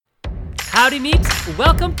Howdy Meeps,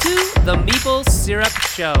 welcome to the Meeple Syrup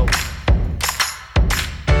Show.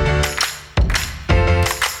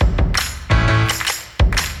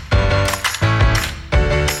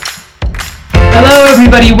 Hello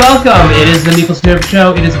everybody, welcome. It is the Meeple Syrup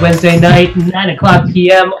Show. It is Wednesday night, 9 o'clock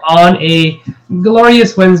p.m. on a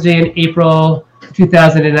glorious Wednesday in April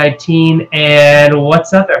 2019. And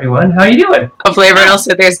what's up everyone? How are you doing? Hopefully everyone else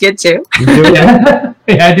out there is good too.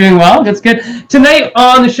 Yeah, doing well. That's good. Tonight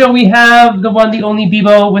on the show we have the one, the only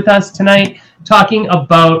Bebo with us tonight, talking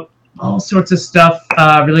about all sorts of stuff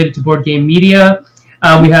related to board game media.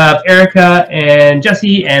 We have Erica and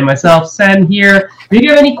Jesse and myself, Sen, here. If you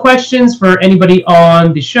have any questions for anybody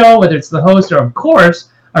on the show, whether it's the host or, of course,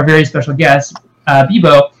 our very special guest,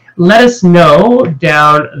 Bebo, let us know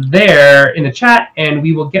down there in the chat, and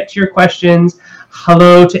we will get to your questions.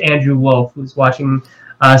 Hello to Andrew Wolf, who's watching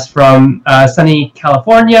us from sunny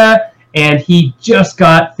California, and he just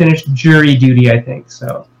got finished jury duty, I think.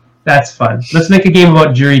 So that's fun. Let's make a game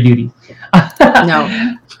about jury duty.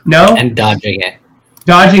 No. No? And dodging it.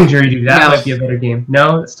 Dodging jury duty. That might be a better game.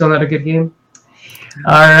 No? It's still not a good game?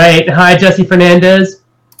 All right. Hi, Jesse Fernandez.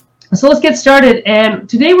 So let's get started. And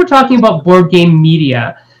today we're talking about board game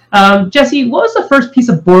media. Jesse, what was the first piece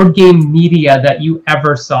of board game media that you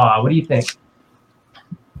ever saw? What do you think?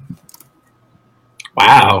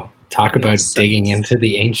 Wow. Talk about digging into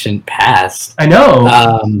the ancient past. I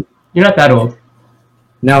know. You're not that old.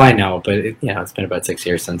 No, I know, but it's been about 6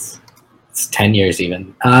 years since. It's 10 years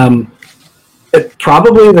even.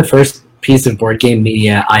 Probably the first piece of board game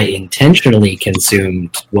media I intentionally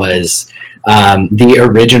consumed was the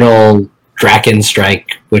original Draken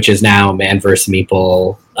Strike, which is now Man vs.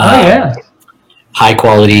 Meeple. High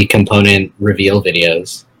quality component reveal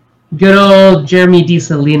videos. Good old Jeremy D.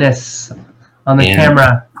 Salinas on the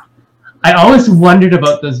camera. I always wondered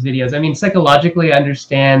about those videos. I mean, psychologically, I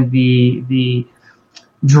understand the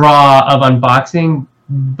draw of unboxing,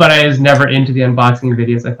 but I was never into the unboxing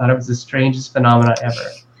videos. I thought it was the strangest phenomenon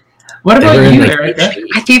ever. What about you, Erica?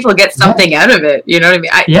 People get something out of it. You know what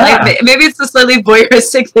I mean? Like, maybe it's a slightly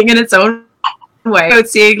voyeuristic thing in its own way. About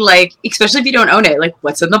seeing, like, especially if you don't own it, like,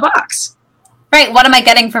 what's in the box? Right. What am I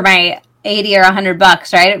getting for my $80 or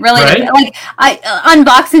 $100? Right. It really like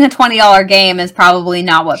unboxing a $20 game is probably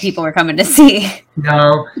not what people are coming to see.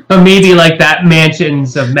 No, but maybe like that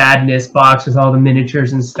Mansions of Madness box with all the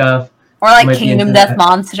miniatures and stuff. Or like Kingdom Death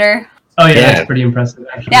Monster. Oh yeah, that's pretty impressive.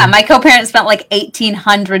 Actually. Yeah, my co-parent spent like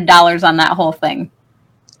 $1,800 on that whole thing.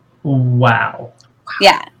 Wow.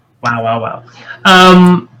 Yeah. Wow.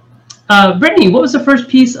 Brittany, what was the first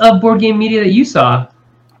piece of board game media that you saw?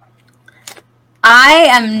 I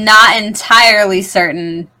am not entirely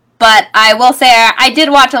certain, but I will say I did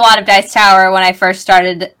watch a lot of Dice Tower when I first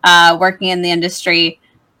started working in the industry,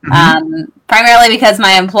 primarily because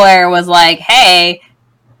my employer was like, hey,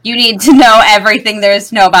 you need to know everything there is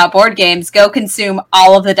to know about board games. Go consume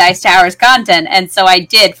all of the Dice Tower's content. And so I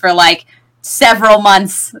did for like several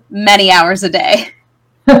months, many hours a day.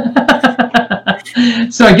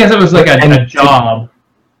 So I guess it was like a job.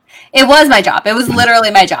 It was my job. It was literally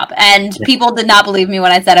my job. And people did not believe me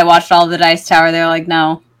when I said I watched all of the Dice Tower. They were like,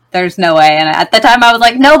 no, there's no way. And at the time I was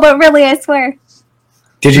like, no, but really, I swear.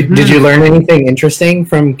 Did you learn anything interesting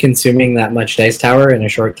from consuming that much Dice Tower in a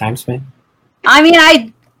short time span? I mean,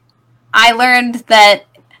 I learned that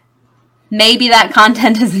maybe that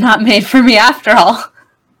content is not made for me after all.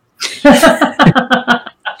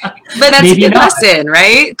 But that's maybe a good lesson,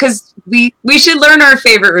 right? Because we should learn our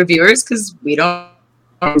favorite reviewers because we don't,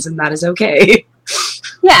 and that is okay.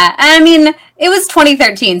 Yeah, and I mean, it was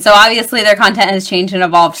 2013, so obviously their content has changed and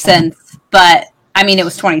evolved since, but I mean, it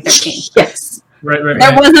was 2013. Yes. Right.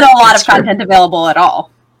 There wasn't a lot of content available at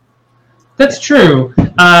all. That's true.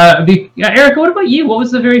 Erica, what about you? What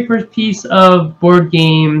was the very first piece of board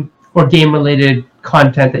game or game-related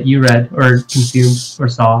content that you read or consumed or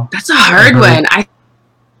saw? That's a hard one. I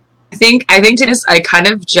think Dennis, I kind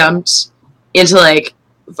of jumped into like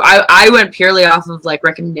I went purely off of like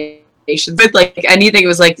recommendations. But like anything, it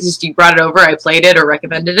was like just you brought it over, I played it or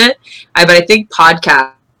recommended it. But I think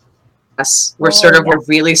podcasts were where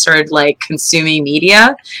really started like consuming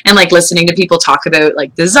media and like listening to people talk about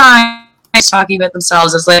like design. Talking about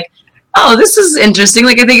themselves as like, oh, this is interesting.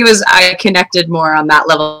 Like I connected more on that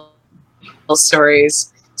level of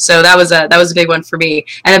stories. So that was a big one for me,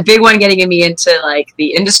 and a big one getting me into like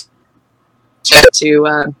the industry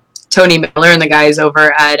to Tony Miller and the guys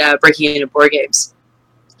over at Breaking Into Board Games.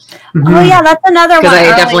 Oh yeah, that's another one. Because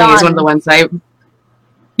I definitely was one of the ones it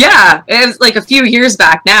was like a few years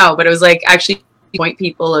back now, but it was like actually point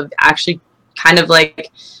people of actually kind of like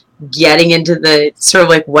getting into the sort of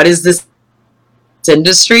like what is this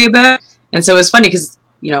industry about, And so it was funny because,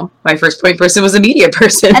 you know, my first point person was a media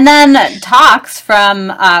person. And then Talks from,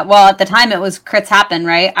 well, at the time it was Crits Happen,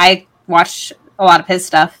 right? I watched a lot of his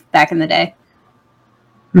stuff back in the day.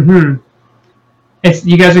 Mm-hmm.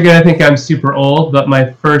 You guys are going to think I'm super old, but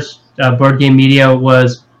my first board game media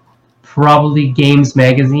was probably Games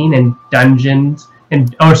Magazine and Dungeons,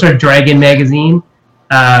 Dragon Magazine.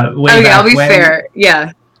 I'll be fair.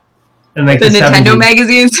 Yeah. And like the Nintendo 70s.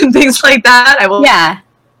 magazines and things like that. I will. Yeah.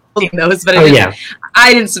 Those, but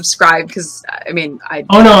I didn't subscribe because I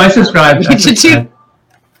subscribed.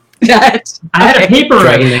 That. I had a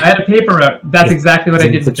paper route. That's exactly what I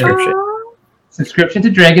did. Subscription to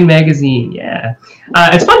Dragon Magazine. Yeah,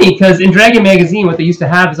 it's funny because in Dragon Magazine, what they used to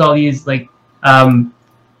have is all these like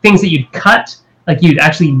things that you'd cut, like you'd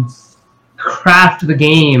actually craft the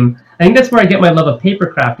game. I think that's where I get my love of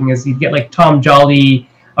paper crafting. Is you'd get like Tom Wham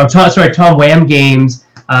games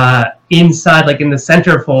inside, like in the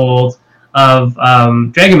centerfold of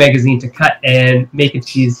Dragon Magazine to cut and make it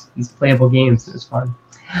these playable games. It was fun.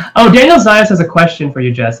 Oh, Daniel Zayas has a question for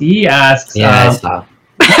you, Jesse. He asks, what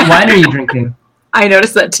wine are you drinking? I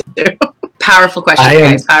noticed that too. Powerful questions,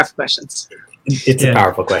 guys. Powerful questions. It's a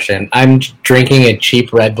powerful question. I'm drinking a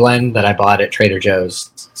cheap red blend that I bought at Trader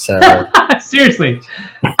Joe's. So seriously,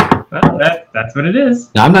 well, that's what it is.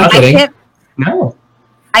 No, I'm not kidding. No.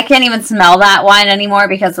 I can't even smell that wine anymore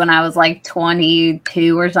because when I was like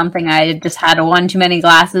 22 or something, I just had one too many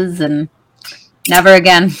glasses and never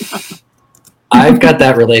again. I've got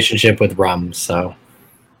that relationship with rum, so.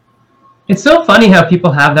 It's so funny how people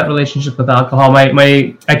have that relationship with alcohol.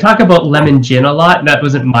 I talk about lemon gin a lot. That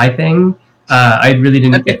wasn't my thing. I really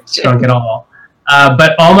didn't get drunk at all.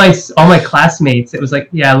 But all my classmates, it was like,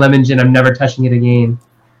 yeah, lemon gin. I'm never touching it again.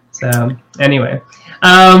 So anyway.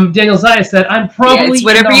 Daniel Zayas said, I'm probably it's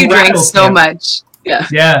whatever you drink so much. Yeah.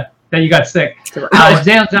 Yeah, that you got sick.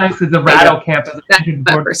 Daniel Zayas said the Rattle Camp as that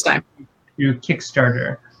first time. Through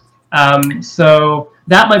Kickstarter. So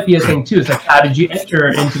that might be a thing too. It's like, how did you enter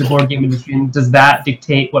into the board game industry? And does that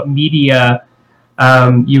dictate what media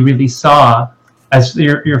you really saw as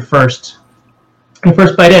your first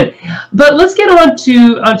bite in? But let's get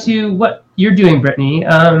onto what you're doing, Brittany.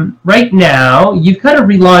 Right now, you've kind of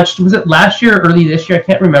relaunched. Was it last year or early this year? I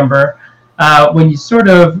can't remember. When you sort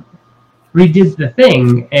of redid the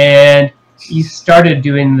thing and you started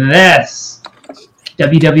doing this.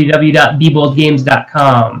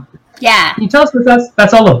 www.bboldgames.com. Yeah. Can you tell us what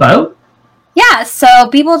that's all about? Yeah, so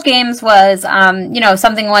Bebold Games was,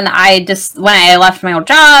 something when I left my old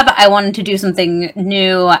job, I wanted to do something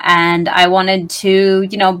new, and I wanted to,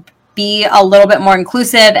 be a little bit more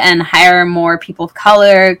inclusive and hire more people of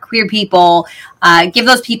color, queer people, give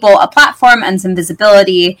those people a platform and some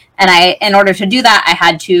visibility. And in order to do that, I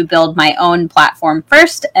had to build my own platform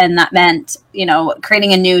first. And that meant,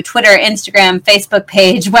 creating a new Twitter, Instagram, Facebook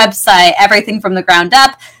page, website, everything from the ground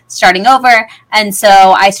up, starting over. And so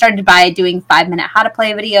I started by doing 5-minute how to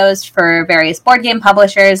play videos for various board game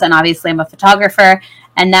publishers. And obviously I'm a photographer.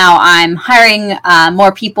 And now I'm hiring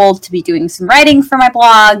more people to be doing some writing for my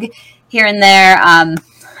blog here and there. I'm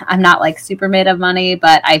not like super made of money,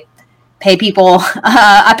 but I pay people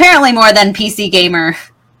apparently more than PC Gamer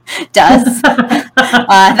does.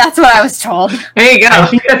 That's what I was told. There you go. I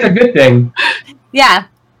think that's a good thing. Yeah.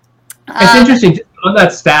 It's interesting on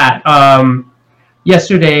that stat.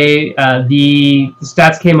 Yesterday, the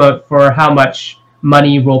stats came out for how much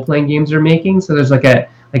money role-playing games are making. So there's like a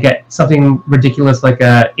something ridiculous, like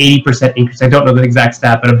a 80% increase. I don't know the exact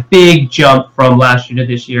stat, but a big jump from last year to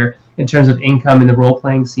this year in terms of income in the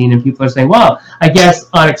role-playing scene. And people are saying, well, I guess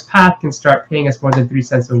Onyx Path can start paying us more than 3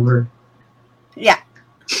 cents a word. Yeah.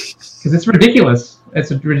 Because it's ridiculous.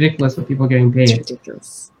 It's ridiculous what people are getting paid. It's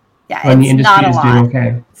ridiculous. Yeah, when it's the industry not a is lot. doing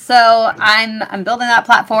okay. So I'm building that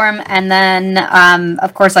platform, and then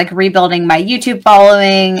of course like rebuilding my YouTube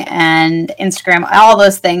following and Instagram, all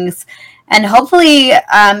those things. And hopefully,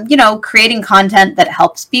 creating content that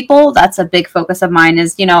helps people. That's a big focus of mine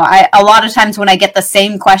is, a lot of times when I get the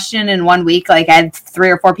same question in 1 week, like I had 3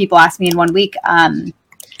 or 4 people ask me in 1 week,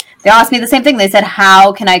 they all asked me the same thing. They said,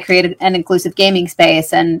 how can I create an inclusive gaming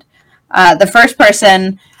space? And the first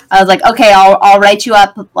person, I was like, okay, I'll write you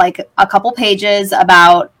up like a couple pages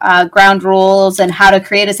about ground rules and how to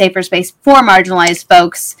create a safer space for marginalized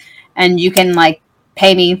folks. And you can like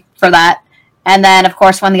pay me for that. And then, of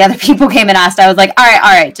course, when the other people came and asked, I was like, all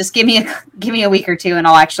right, just give me a week or two, and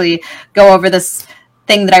I'll actually go over this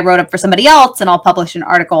thing that I wrote up for somebody else, and I'll publish an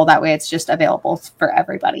article. That way it's just available for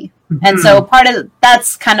everybody. Mm-hmm. And so part of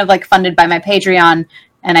that's kind of like funded by my Patreon,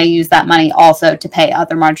 and I use that money also to pay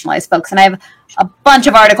other marginalized folks. And I have a bunch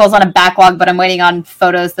of articles on a backlog, but I'm waiting on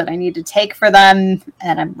photos that I need to take for them,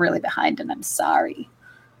 and I'm really behind, and I'm sorry.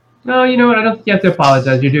 No, you know what? I don't think you have to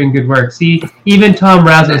apologize. You're doing good work. See, even Tom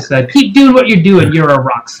Razzo said, keep doing what you're doing. You're a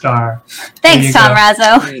rock star. Thanks, Tom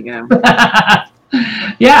Razzo. There you go.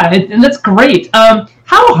 Yeah, and that's great. How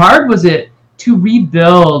hard was it to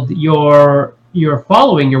rebuild your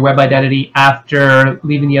following, your web identity, after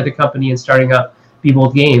leaving the other company and starting up Be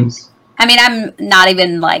Bold Games? I mean, I'm not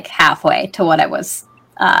even like halfway to what I was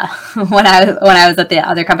when I was at the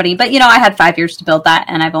other company. But, you know, I had 5 years to build that,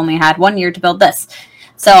 and I've only had 1 year to build this.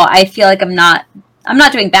 So I feel like I'm not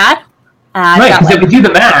doing bad. Right, because if you do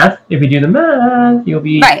the math, you'll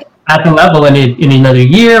be at the level in another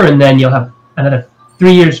year, and then you'll have another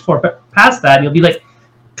 3 years past that, and you'll be like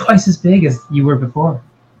twice as big as you were before.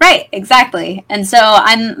 Right, exactly. And so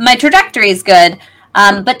my trajectory is good,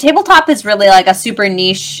 but tabletop is really like a super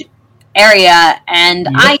niche area, and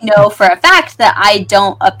I know for a fact that I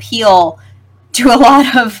don't appeal to a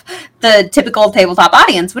lot of the typical tabletop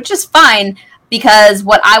audience, which is fine. Because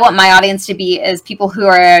what I want my audience to be is people who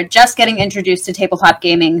are just getting introduced to tabletop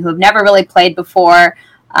gaming, who have never really played before,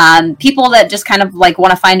 people that just kind of like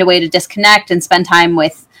want to find a way to disconnect and spend time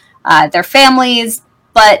with their families,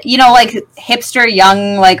 but, you know, like hipster,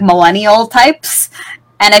 young, like millennial types.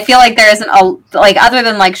 And I feel like there isn't other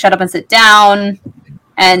than like Shut Up and Sit Down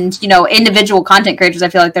and, you know, individual content creators, I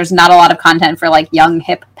feel like there's not a lot of content for like young,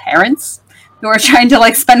 hip parents who are trying to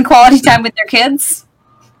like spend quality time with their kids.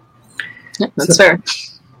 That's fair.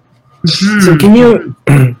 So can you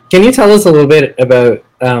tell us a little bit about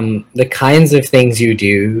the kinds of things you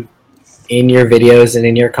do in your videos and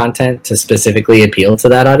in your content to specifically appeal to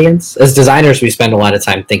that audience? As designers, we spend a lot of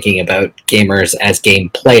time thinking about gamers as game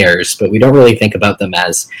players, but we don't really think about them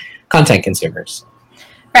as content consumers.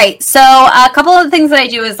 Right. So a couple of the things that I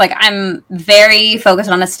do is like I'm very focused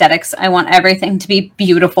on aesthetics. I want everything to be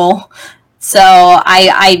beautiful. So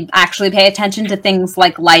I actually pay attention to things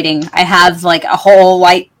like lighting. I have like a whole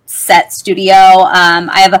light set studio.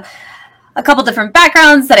 I have a couple different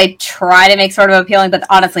backgrounds that I try to make sort of appealing, but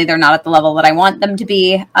honestly, they're not at the level that I want them to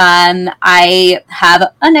be. I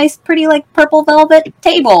have a nice, pretty like purple velvet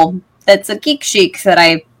table that's a Geek Chic that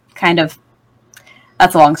I kind of,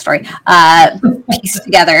 that's a long story, pieced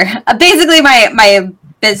together. Basically, my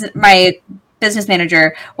business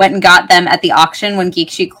manager went and got them at the auction when Geek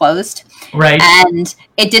Chic closed. Right. And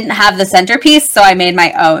it didn't have the centerpiece, so I made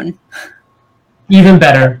my own. Even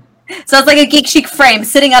better. So it's like a Geek Chic frame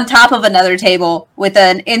sitting on top of another table with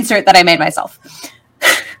an insert that I made myself.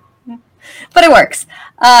 But it works.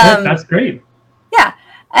 That's great. Yeah.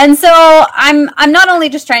 And so I'm not only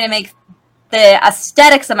just trying to make the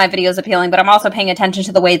aesthetics of my videos appealing, but I'm also paying attention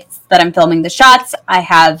to the way that I'm filming the shots. I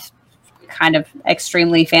have kind of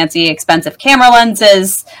extremely fancy, expensive camera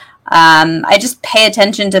lenses. I just pay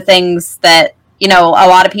attention to things that, you know, a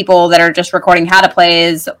lot of people that are just recording how to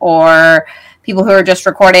plays or people who are just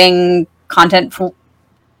recording content for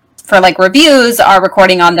like reviews are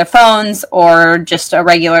recording on their phones or just a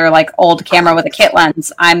regular like old camera with a kit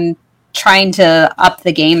lens. I'm trying to up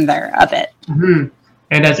the game there a bit. Mm-hmm.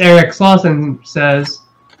 And as Eric Slauson says,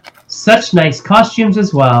 such nice costumes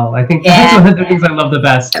as well. I think that's one of the things I love the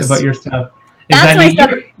best about your stuff. Is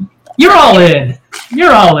that you're all in.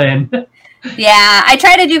 You're all in. Yeah, I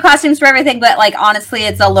try to do costumes for everything, but like honestly,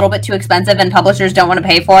 it's a little bit too expensive, and publishers don't want to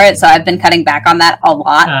pay for it. So I've been cutting back on that a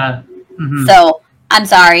lot. So I'm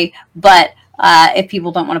sorry, but if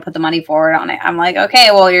people don't want to put the money forward on it, I'm like,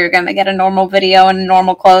 okay, well, you're gonna get a normal video and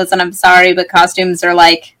normal clothes, and I'm sorry, but costumes are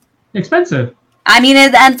like expensive. I mean,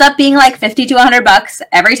 it ends up being like $50 to $100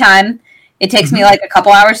 every time. It takes me like a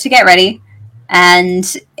couple hours to get ready. And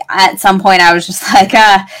at some point I was just like,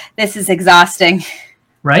 this is exhausting.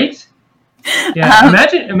 Right? Yeah.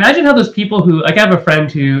 Imagine how those people who, like I have a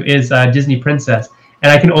friend who is a Disney princess,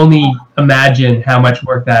 and I can only imagine how much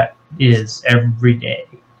work that is every day.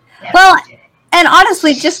 Well, and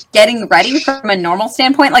honestly, just getting ready from a normal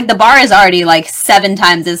standpoint, like the bar is already like 7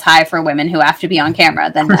 times as high for women who have to be on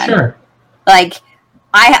camera than men. For sure. Like,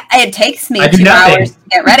 it takes me 2 hours to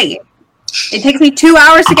get ready. It takes me 2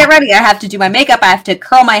 hours to get ready. I have to do my makeup. I have to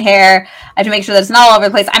curl my hair. I have to make sure that it's not all over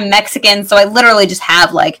the place. I'm Mexican, so I literally just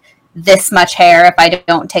have like this much hair if I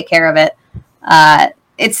don't take care of it.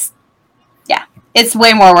 It's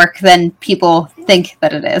way more work than people think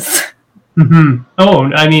that it is. Mm-hmm.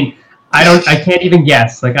 Oh, I mean, I can't even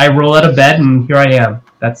guess. Like I roll out of bed and here I am.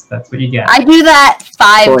 That's what you get. I do that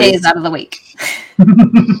 5 days out of the week.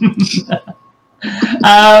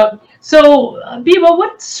 So, Bibo,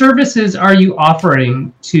 what services are you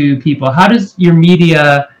offering to people? How does your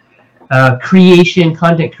media creation,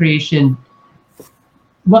 content creation,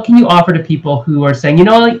 what can you offer to people who are saying,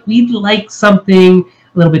 like, we'd like something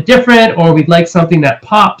a little bit different, or we'd like something that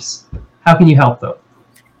pops? How can you help them?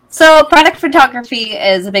 So product photography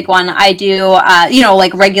is a big one. I do,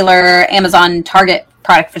 like regular Amazon Target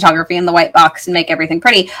product photography in the white box and make everything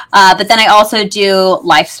pretty. But then I also do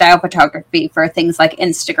lifestyle photography for things like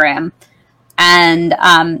Instagram. And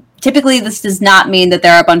typically this does not mean that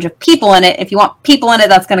there are a bunch of people in it. If you want people in it,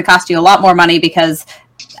 that's going to cost you a lot more money because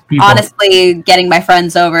honestly, getting my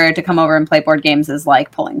friends over to come over and play board games is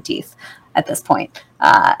like pulling teeth at this point.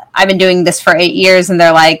 I've been doing this for 8 years and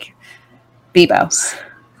they're like, Bebo,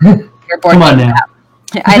 your board Come on game now.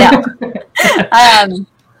 I know.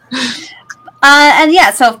 And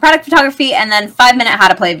yeah, so product photography and then 5-minute how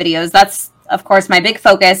to play videos. That's, of course, my big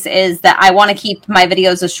focus is that I want to keep my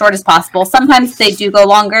videos as short as possible. Sometimes they do go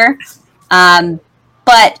longer,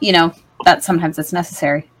 but, that sometimes it's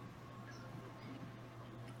necessary.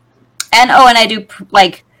 And I do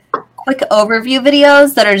like quick overview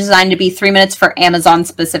videos that are designed to be 3 minutes for Amazon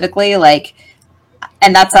specifically,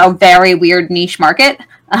 and that's a very weird niche market,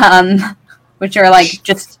 which are like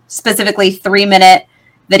just specifically 3-minute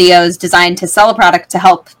videos designed to sell a product to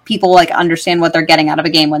help people understand what they're getting out of a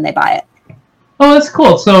game when they buy it. Oh, that's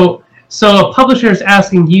cool. So a publisher is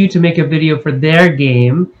asking you to make a video for their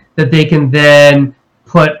game that they can then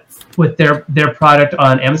put with their product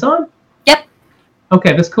on Amazon? Yep.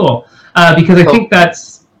 Okay, that's cool. Because I think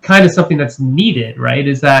that's kind of something that's needed, right?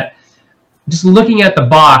 Is that just looking at the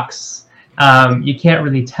box, you can't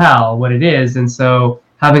really tell what it is. And so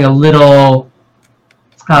having a little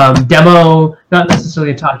demo, not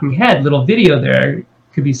necessarily a talking head, little video there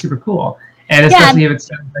could be super cool. And especially if it's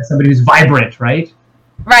done by somebody who's vibrant, right?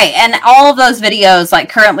 Right, and all of those videos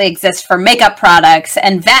currently exist for makeup products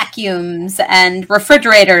and vacuums and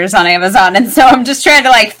refrigerators on Amazon, and so I'm just trying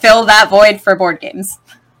to fill that void for board games.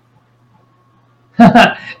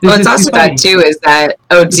 What's also bad too is that.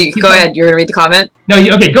 Oh, go ahead. You're gonna read the comment. No,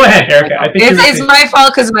 okay, go ahead, Erica. I think it's my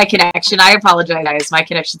fault because of my connection. I apologize, guys. My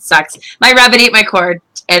connection sucks. My rabbit ate my cord.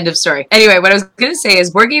 End of story. Anyway, what I was gonna say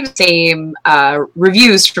is board games same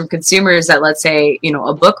reviews from consumers that, let's say,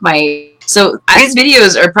 a book might. So these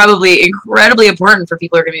videos are probably incredibly important for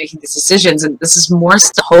people who are going to be making these decisions, and this is more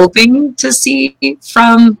hoping to see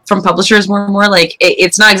from publishers more and more.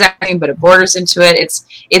 It's not exactly, but it borders into it.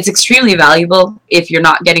 It's extremely valuable if you're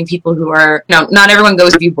not getting people who are, not everyone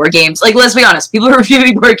goes to review board games. Let's be honest, people who are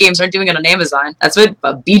reviewing board games aren't doing it on Amazon. That's what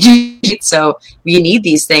BG. So we need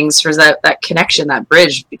these things for that connection, that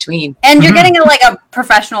bridge between. And you're getting a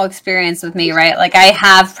professional experience with me, right? I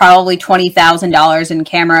have probably $20,000 in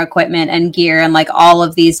camera equipment and gear and all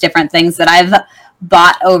of these different things that I've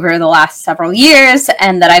bought over the last several years,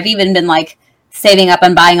 and that I've even been saving up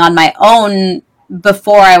and buying on my own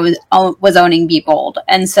before I was owning Be Bold.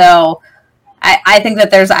 And so I think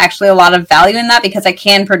that there's actually a lot of value in that because I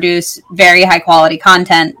can produce very high quality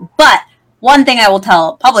content. But one thing I will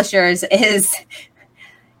tell publishers is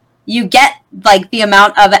you get the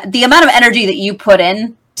amount of energy that you put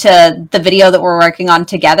in to the video that we're working on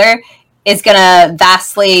together is going to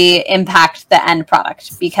vastly impact the end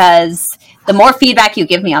product, because the more feedback you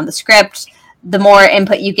give me on the script, the more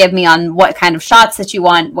input you give me on what kind of shots that you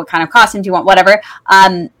want, what kind of costumes you want, whatever,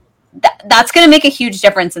 that's going to make a huge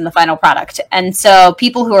difference in the final product. And so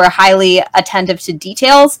people who are highly attentive to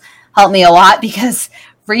details help me a lot, because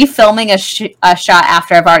refilming a shot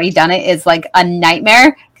after I've already done it is a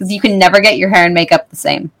nightmare, because you can never get your hair and makeup the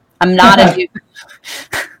same. I'm not a dude.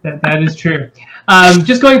 That is true.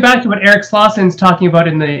 Just going back to what Eric Slaussen's talking about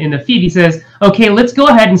in the feed, he says, "Okay, let's go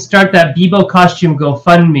ahead and start that Bebo costume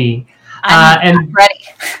GoFundMe." I'm ready.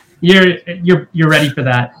 You're ready for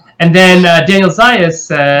that. And then Daniel Zayas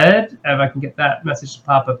said, if I can get that message to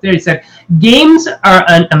pop up there, he said, "Games are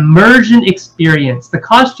an immersion experience. The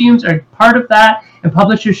costumes are part of that, and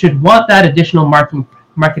publishers should want that additional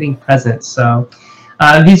marketing presence." So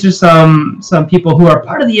these are some people who are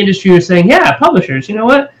part of the industry who are saying, "Yeah, publishers, you know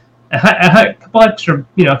what? A couple extra,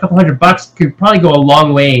 a couple $100 could probably go a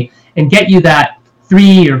long way and get you that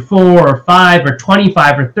 3 or 4 or 5 or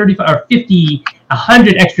 25 or 35 or 50,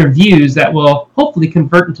 100 extra views that will hopefully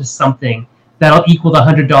convert into something that'll equal the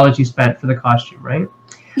 $100 you spent for the costume," right?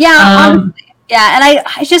 Yeah, yeah, and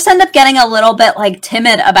I just end up getting a little bit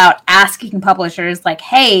timid about asking publishers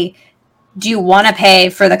hey, do you want to pay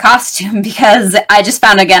for the costume? Because I just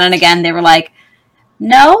found again and again they were like,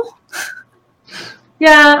 no.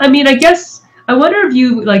 Yeah, I mean, I wonder if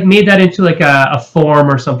you made that into a form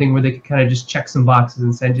or something where they could kind of just check some boxes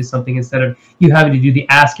and send you something instead of you having to do the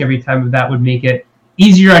ask every time. That would make it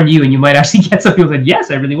easier on you, and you might actually get some people that, yes,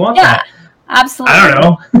 I really want that. Absolutely. I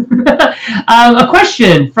don't know. A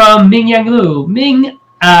question from Ming Yang Lu. Ming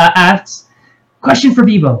asks, question for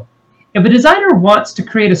Bebo. If a designer wants to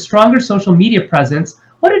create a stronger social media presence,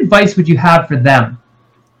 what advice would you have for them?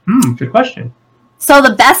 Good question. So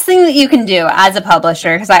the best thing that you can do as a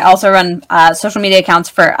publisher, because I also run social media accounts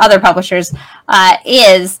for other publishers,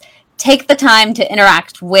 is take the time to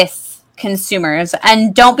interact with consumers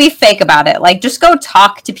and don't be fake about it. Like, just go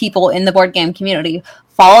talk to people in the board game community.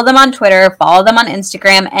 Follow them on Twitter, follow them on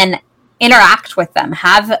Instagram, and interact with them.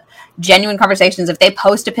 Have genuine conversations. If they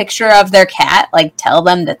post a picture of their cat, like, tell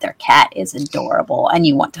them that their cat is adorable and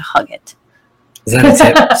you want to hug it. Is that a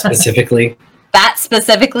tip specifically? That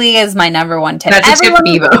specifically is my number one tip. That's everyone,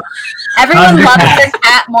 a tip, Bebo. Everyone loves their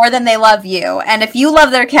cat more than they love you. And if you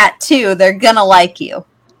love their cat too, they're going to like you.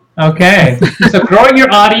 Okay. So growing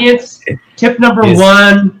your audience, tip number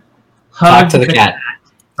one, hug talk to the cat.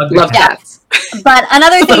 Love cats. But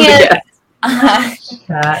another thing is,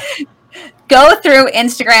 go through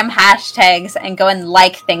Instagram hashtags and go and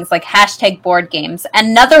like things like hashtag board games.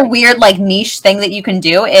 Another weird like niche thing that you can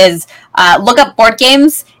do is look up board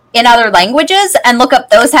games in other languages and look up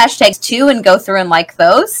those hashtags too and go through and like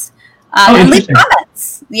those. And leave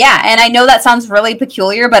comments. Yeah, and I know that sounds really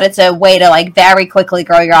peculiar, but it's a way to like very quickly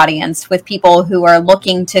grow your audience with people who are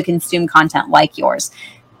looking to consume content like yours.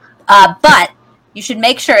 But you should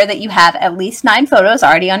make sure that you have at least 9 photos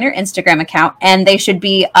already on your Instagram account, and they should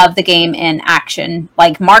be of the game in action.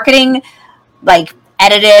 Like marketing, like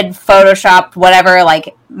edited, Photoshopped, whatever,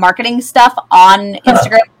 like marketing stuff on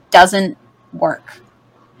Instagram doesn't work.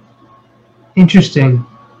 Interesting.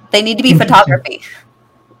 They need to be photography.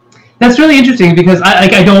 That's really interesting because I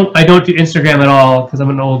don't do Instagram at all because I'm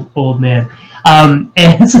an old man,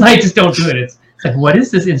 and so I just don't do it. It's like, what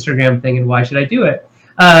is this Instagram thing and why should I do it?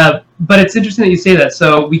 But it's interesting that you say that.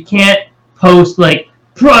 So we can't post like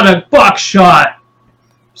product box shot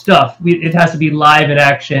stuff. It has to be live in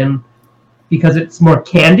action because it's more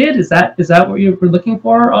candid. Is that what you were looking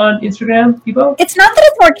for on Instagram, Bebo? It's not that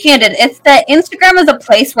it's more candid. It's that Instagram is a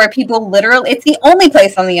place where people literally, it's the only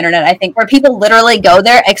place on the internet, I think, where people literally go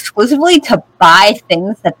there exclusively to buy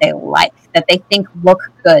things that they like, that they think look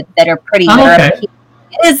good, that are pretty. Okay.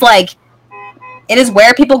 It is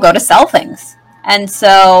where people go to sell things. And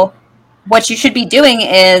so what you should be doing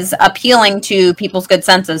is appealing to people's good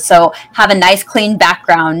senses. So have a nice clean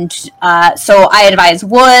background. So I advise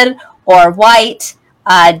wood or white.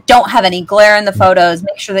 Don't have any glare in the photos.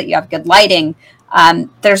 Make sure that you have good lighting.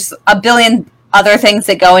 There's a billion other things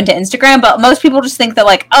that go into Instagram, but most people just think that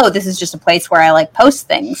like, oh, this is just a place where I like post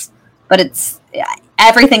things. But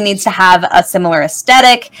everything needs to have a similar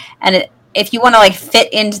aesthetic. And if you want to like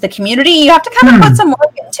fit into the community, you have to kind of put some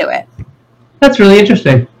work into it. That's really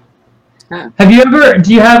interesting. Do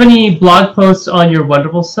you have any blog posts on your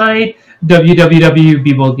wonderful site,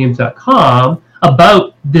 www.bboldgames.com,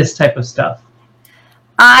 about this type of stuff?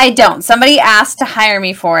 I don't. Somebody asked to hire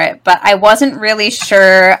me for it, but I wasn't really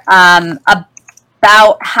sure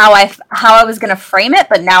about how I was going to frame it,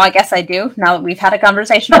 but now I guess I do, now that we've had a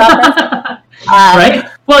conversation about this. Right?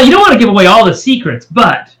 Well, you don't want to give away all the secrets,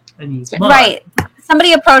 but I mean, right.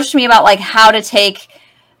 Somebody approached me about like how to take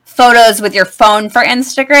photos with your phone for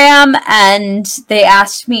Instagram, and they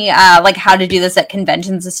asked me like how to do this at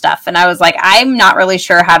conventions and stuff, and I was like, I'm not really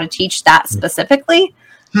sure how to teach that specifically.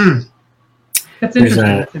 That's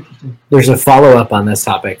interesting. There's a follow-up on this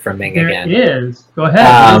topic from Ming again. There is. Go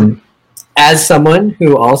ahead. As someone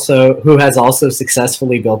who has also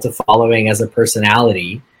successfully built a following as a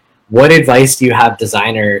personality, what advice do you have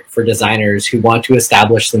for designers who want to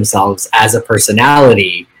establish themselves as a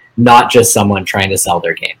personality, not just someone trying to sell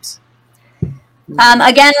their games?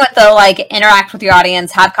 Again, with the like interact with your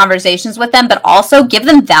audience, have conversations with them, but also give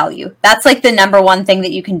them value. That's like the number one thing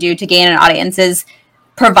that you can do to gain an audience is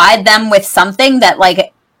provide them with something that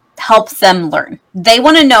like helps them learn. They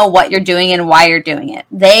want to know what you're doing and why you're doing it.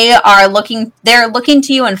 They're looking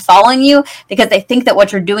to you and following you because they think that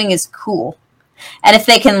what you're doing is cool. And if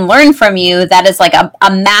they can learn from you, that is like a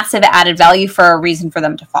massive added value for a reason for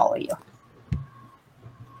them to follow you.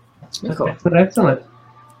 Cool. Excellent.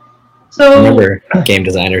 So remember, game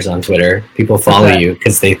designers on Twitter, people follow you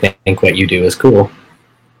because they think what you do is cool.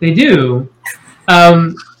 They do.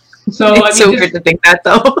 It's so weird to think that,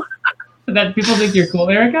 though. That people think you're cool,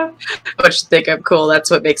 Erica? I want you to think I'm cool. That's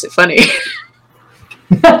what makes it funny.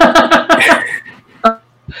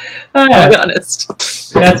 I'll be honest.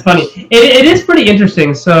 That's funny. It is pretty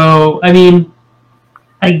interesting. So, I mean,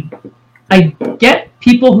 I get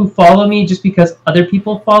people who follow me just because other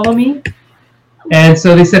people follow me. And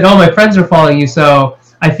so they said, oh, my friends are following you, so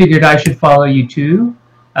I figured I should follow you too,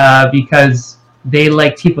 because they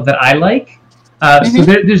like people that I like. So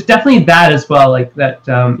there's definitely that as well. Like that,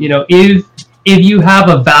 you know, if you have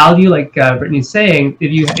a value, like Brittany's saying,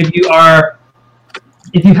 if you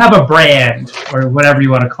have a brand or whatever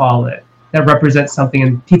you want to call it that represents something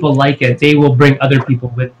and people like it, they will bring other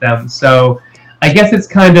people with them. So I guess it's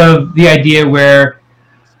kind of the idea where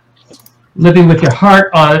living with your heart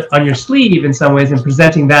on your sleeve in some ways and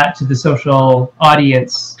presenting that to the social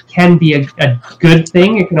audience can be a good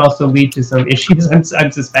thing. It can also lead to some issues,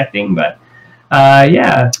 I'm suspecting, but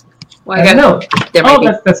yeah. Well, I don't know. There might be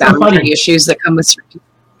that's so funny. issues that come with certain.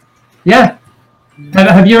 Yeah.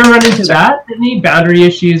 Have you ever run into that? Any boundary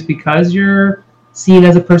issues because you're seen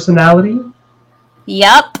as a personality?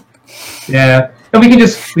 Yep. Yeah. And we can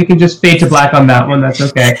just fade to black on that one. That's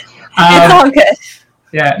okay. It's all good.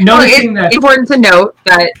 Yeah. Noticing that. It's important to note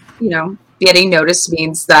that, you know, getting noticed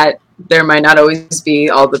means that there might not always be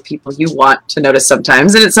all the people you want to notice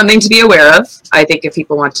sometimes, and it's something to be aware of. I think if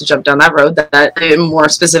people want to jump down that road, that more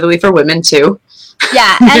specifically for women too.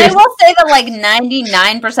 Yeah, and I will say that like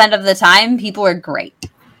 99% of the time, people are great.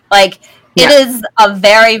 Like, it is a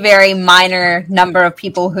very, very minor number of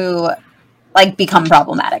people who like become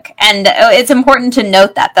problematic, and it's important to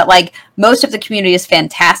note that like most of the community is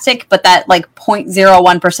fantastic, but that like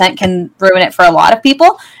 0.01% can ruin it for a lot of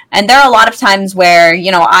people. And there are a lot of times where,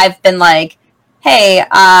 you know, I've been like, hey,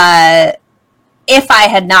 if I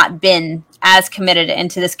had not been as committed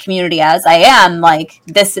into this community as I am, like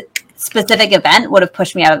this specific event would have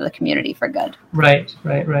pushed me out of the community for good. Right.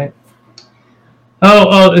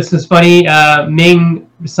 Oh, this is funny. Ming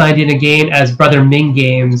signed in again as Brother Ming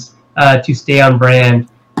Games to stay on brand.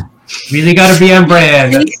 Really got to be on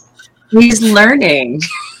brand. He's learning.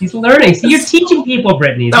 He's learning. See, you're teaching people,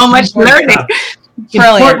 Brittany. So much learning.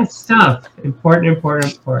 Important stuff. Important. Eric,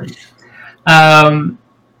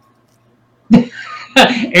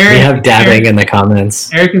 we have dabbing in the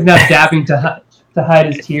comments. Eric is now dabbing to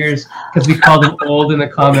hide his tears because we called him old in the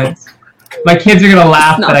comments. My kids are gonna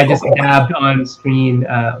laugh that I just dabbed on screen.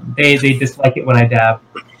 They dislike it when I dab.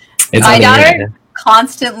 My daughter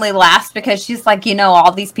constantly laughs because she's like, you know,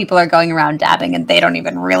 all these people are going around dabbing and they don't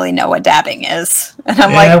even really know what dabbing is. And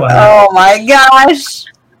I'm oh my gosh.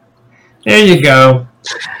 There you go.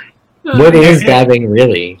 What is dabbing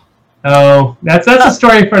really? Oh, that's a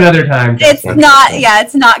story for another time. It's not. Yeah,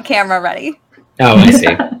 it's not camera ready. Oh, I see.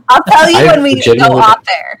 I'll tell you when we go off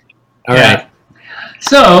there. All right.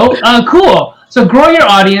 So cool. So grow your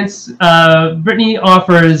audience. Brittany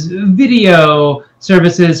offers video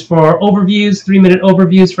services for overviews, 3-minute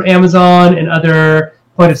overviews for Amazon and other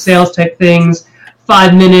point of sales type things.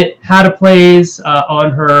 5-minute how to plays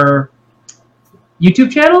on her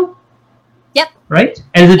YouTube channel. Yep. Right?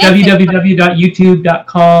 And is it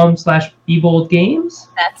www.youtube.com/beboldgames?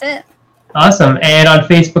 That's it. Awesome. And on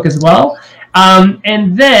Facebook as well.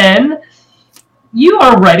 And then you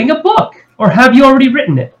are writing a book, or have you already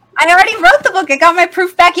written it? I already wrote the book. I got my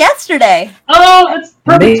proof back yesterday. Oh, that's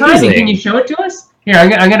perfect timing. Can you show it to us? Here,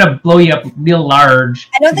 I'm gonna blow you up real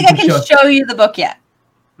large. I don't think I can show you the book yet.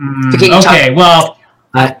 Okay, well,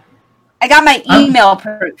 I got my email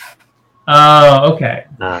proof. Oh, okay.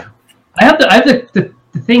 I have the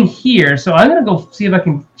thing here, so I'm gonna go see if I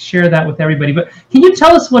can share that with everybody. But can you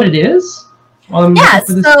tell us what it is?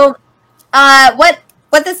 So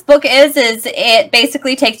what this book is it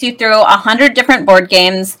basically takes you through 100 different board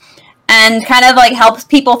games and kind of like helps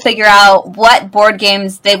people figure out what board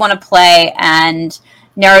games they want to play and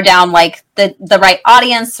narrow down like the right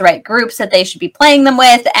audience, the right groups that they should be playing them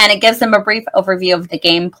with, and it gives them a brief overview of the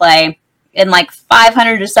gameplay in like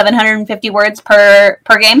 500 to 750 words per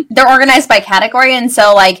game. They're organized by category, and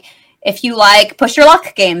so like if you like push your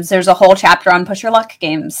luck games, there's a whole chapter on push your luck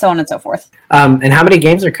games, so on and so forth. And how many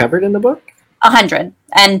games are covered in the book?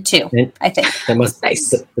 102, I think. That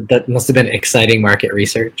must have been exciting market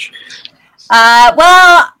research.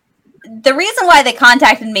 Well, the reason why they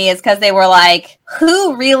contacted me is because they were like,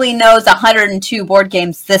 who really knows 102 board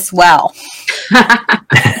games this well?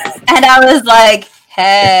 And I was like,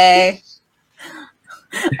 hey.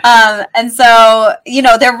 And so, you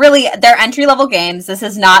know, they're entry-level games. This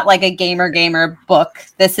is not like a gamer book.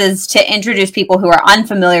 This is to introduce people who are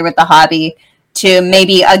unfamiliar with the hobby to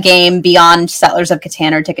maybe a game beyond Settlers of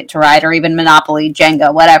Catan or Ticket to Ride or even Monopoly,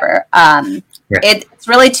 Jenga, whatever. It's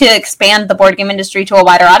really to expand the board game industry to a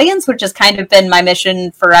wider audience, which has kind of been my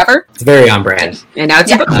mission forever. It's very on brand. And now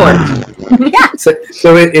it's a book form. Yeah.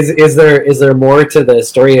 So is there more to the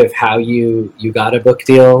story of how you got a book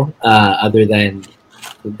deal other than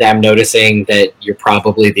them noticing that you're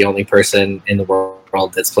probably the only person in the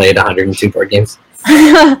world that's played 102 board games?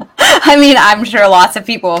 I mean, I'm sure lots of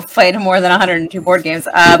people have played more than 102 board games.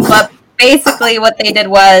 But basically what they did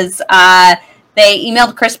was they they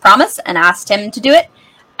emailed Chris Promise and asked him to do it.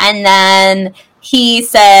 And then he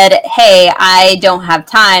said, hey, I don't have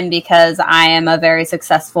time because I am a very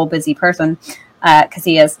successful, busy person, because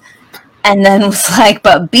he is. And then was like,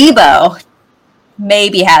 but Bebo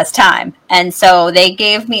maybe has time. And so they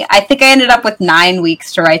gave me, I think I ended up with 9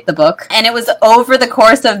 weeks to write the book. And it was over the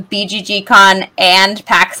course of BGGCon and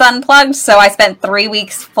PAX Unplugged. So I spent 3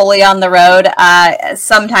 weeks fully on the road,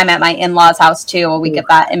 sometime at my in-laws' house too, a week of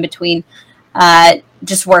that in between,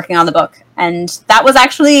 just working on the book. And that was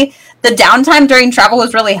actually, the downtime during travel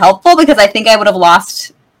was really helpful because I think I would have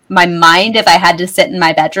lost my mind if I had to sit in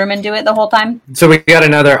my bedroom and do it the whole time. So we got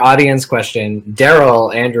another audience question.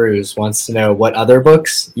 Daryl Andrews wants to know what other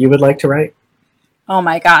books you would like to write. Oh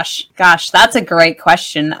my gosh, that's a great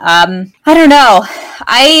question. I don't know.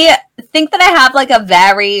 I think that I have like a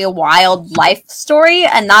very wild life story,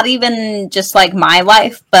 and not even just like my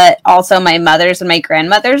life, but also my mother's and my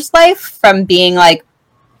grandmother's life, from being like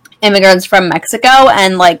immigrants from Mexico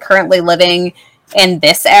and like currently living in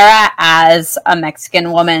this era as a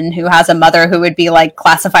Mexican woman who has a mother who would be like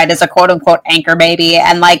classified as a quote unquote anchor baby,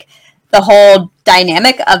 and like the whole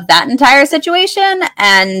dynamic of that entire situation.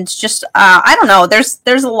 And just, I don't know,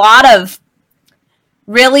 there's a lot of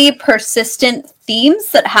really persistent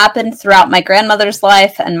themes that happened throughout my grandmother's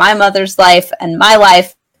life and my mother's life and my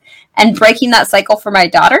life, and breaking that cycle for my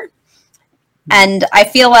daughter. And I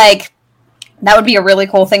feel like that would be a really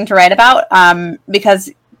cool thing to write about,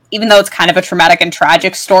 because even though it's kind of a traumatic and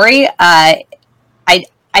tragic story,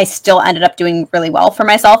 I still ended up doing really well for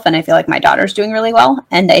myself, and I feel like my daughter's doing really well,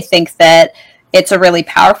 and I think that it's a really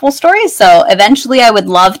powerful story, so eventually I would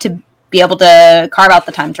love to be able to carve out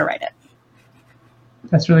the time to write it.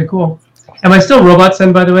 That's really cool. Am I still Robot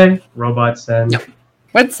Sen, by the way? Robot Sen. No.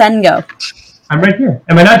 Where'd Sen go? I'm right here.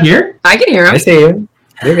 Am I not here? I can hear him. I see you.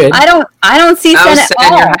 You're good. I don't see Sen at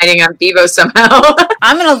all. You're hiding on Bebo somehow.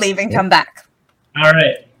 I'm gonna leave and come back. All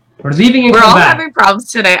right. We're leaving and We're come all back. having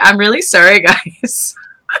problems today. I'm really sorry, guys.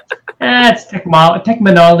 It's technology.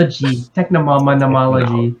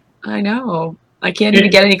 Technomology. I know. I can't even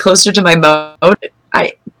get any closer to my mode.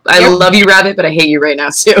 I love you, Rabbit, but I hate you right now,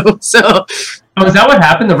 too. So. Oh, is that what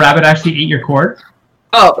happened? The rabbit actually ate your cord?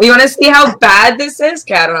 Oh, you want to see how bad this is?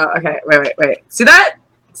 Okay, I don't know. Okay, wait. See that?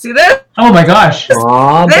 See that? Oh my gosh. This is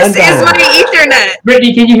my Ethernet.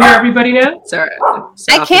 Brittany, can you hear everybody now? Sorry.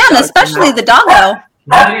 I can, especially the doggo.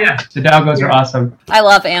 Yeah. The doggos are awesome. I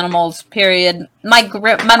love animals, period. My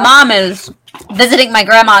mom is visiting my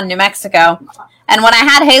grandma in New Mexico, and when I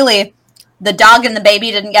had Haley, the dog and the baby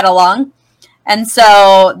didn't get along, and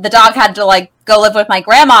so the dog had to like go live with my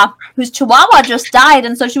grandma, whose chihuahua just died,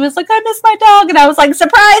 and so she was like, I miss my dog, and I was like,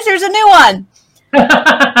 surprise, here's a new one.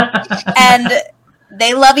 And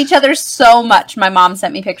they love each other so much. My mom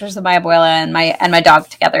sent me pictures of my abuela and my dog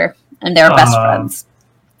together, and they're best friends.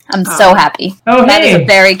 I'm so happy. Oh, that hey. is a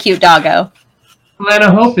very cute doggo.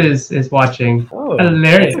 Lana Hope is watching. Oh,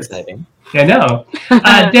 hilarious. that's exciting. I know.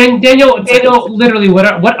 Daniel, literally,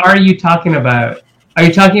 what are you talking about? Are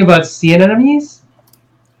you talking about sea anemones?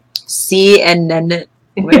 C and then.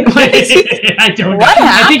 I don't know. What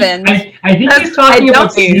happened? I think he's talking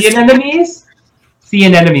about sea anemones. Sea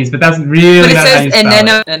anemones, but that's really But it not how you says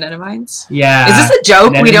spell it. anemones. Yeah. Is this a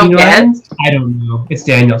joke we don't get? I don't know. It's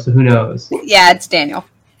Daniel, so who knows? Yeah, it's Daniel.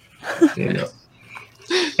 Daniel.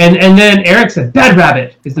 And then Eric said, "Bad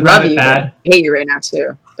rabbit." Is the Love rabbit you. bad? I hate you right now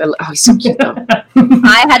too. Oh, he's so cute though.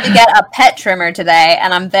 I had to get a pet trimmer today,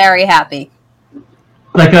 and I'm very happy.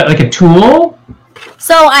 Like a tool?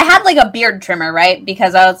 So I had like a beard trimmer, right?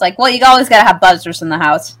 Because I was like, well, you always gotta have buzzers in the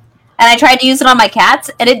house. And I tried to use it on my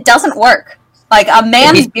cats, and it doesn't work. Like, a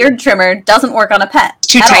man's beard trimmer doesn't work on a pet. It's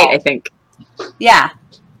too tight, all. I think. Yeah.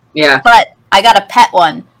 Yeah. But I got a pet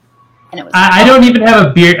one, and it was. I don't even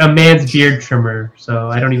have a man's beard trimmer, so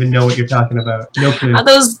I don't even know what you're talking about. No clue.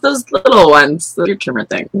 Those little ones, the beard trimmer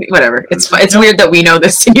thing. Whatever. It's weird that we know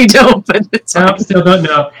this and you don't, but it's fine. I still don't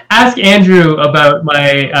know. Ask Andrew about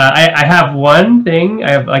my. I have one thing.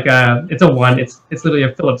 I have like it's a one. It's literally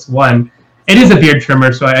a Philips one. It is a beard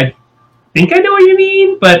trimmer, so I think I know what you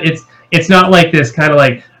mean, but it's not like this kind of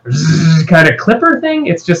like kind of clipper thing.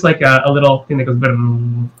 It's just like a little thing that goes.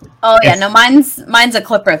 Oh yeah, no, mine's a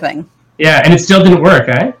clipper thing. Yeah, and it still didn't work,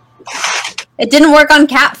 eh? It didn't work on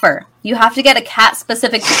cat fur. You have to get a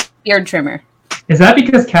cat-specific beard trimmer. Is that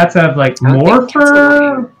because cats have like more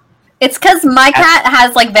fur? It's because my cat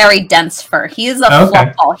has like very dense fur. He's a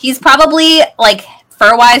fluff ball. He's probably like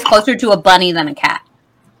fur-wise closer to a bunny than a cat.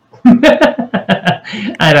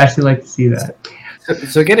 I'd actually like to see that.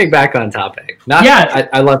 So getting back on topic.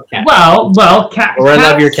 I love cats. Well, cat. Or I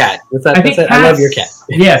love your cat. What's that? I love your cat.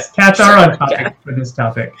 Yes, cats are on topic for this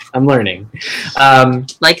topic. I'm learning.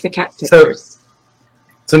 Like the cat pictures.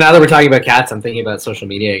 So now that we're talking about cats, I'm thinking about social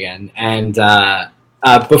media again. And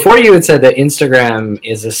before you had said that Instagram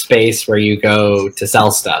is a space where you go to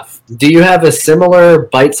sell stuff. Do you have a similar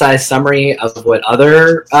bite-sized summary of what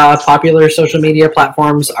other popular social media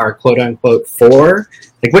platforms are quote-unquote for?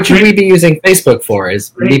 Like, what should we be using Facebook for?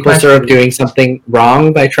 Is Maple Syrup doing something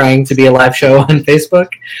wrong by trying to be a live show on Facebook?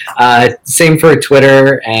 Same for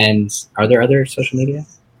Twitter, and are there other social media?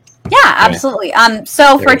 Yeah, absolutely.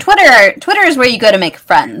 So for Twitter is where you go to make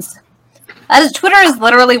friends. Twitter is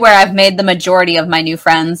literally where I've made the majority of my new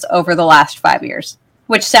friends over the last 5 years,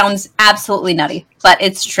 which sounds absolutely nutty, but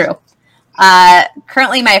it's true.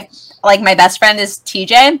 Currently, my best friend is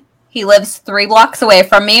TJ. He lives 3 blocks away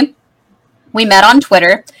from me. We met on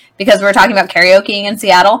Twitter because we were talking about karaokeing in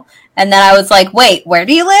Seattle. And then I was like, wait, where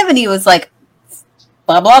do you live? And he was like,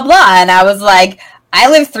 blah, blah, blah. And I was like, I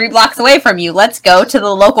live 3 blocks away from you. Let's go to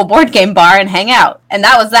the local board game bar and hang out. And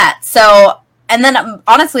that was that. So, and then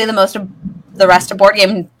honestly, the rest of board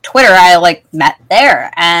game Twitter, I met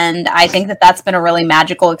there. And I think that that's been a really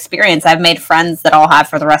magical experience. I've made friends that I'll have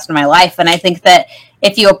for the rest of my life. And I think that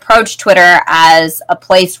if you approach Twitter as a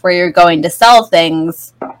place where you're going to sell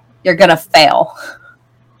things, you're going to fail.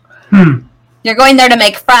 You're going there to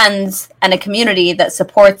make friends and a community that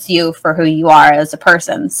supports you for who you are as a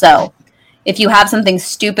person. So if you have something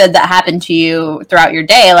stupid that happened to you throughout your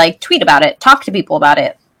day, tweet about it, talk to people about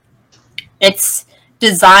it. It's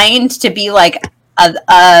designed to be like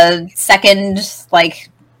a second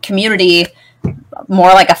community, more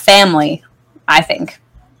like a family, I think.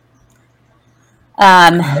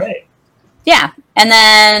 Right. Yeah. And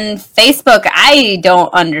then Facebook, I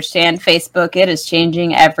don't understand Facebook. It is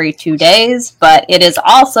changing every 2 days, but it is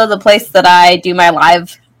also the place that I do my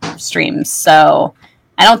live streams. So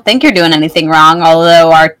I don't think you're doing anything wrong,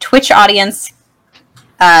 although our Twitch audience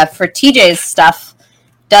for TJ's stuff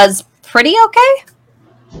does pretty okay.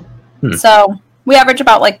 So we average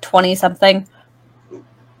about 20 something.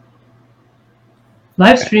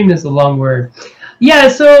 Live stream is a long word. Yeah,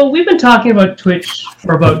 so we've been talking about Twitch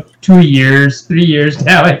for about 3 years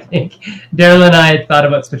now, I think. Daryl and I had thought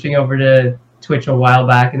about switching over to Twitch a while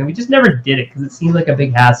back, and then we just never did it because it seemed like a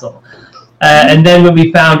big hassle. And then when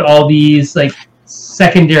we found all these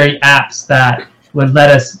secondary apps that would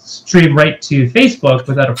let us stream right to Facebook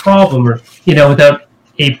without a problem, or without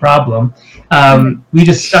a problem, we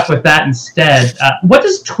just stuck with that instead. What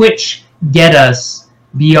does Twitch get us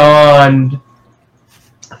beyond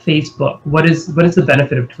Facebook? What is the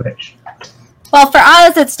benefit of Twitch? Well, for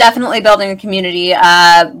us, it's definitely building a community.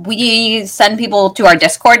 We send people to our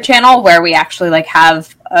Discord channel where we actually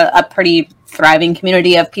have a pretty thriving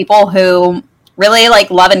community of people who really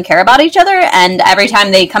love and care about each other. And every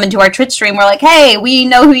time they come into our Twitch stream, we're like, "Hey, we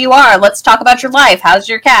know who you are. Let's talk about your life. How's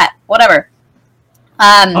your cat? Whatever."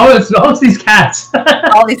 It's all these cats.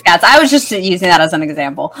 All these cats. I was just using that as an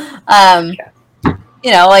example. How's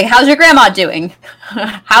your grandma doing?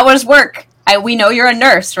 How was work? We know you're a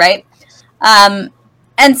nurse, right? And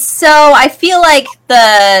so I feel like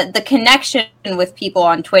the connection with people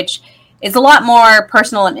on Twitch is a lot more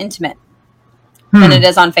personal and intimate than it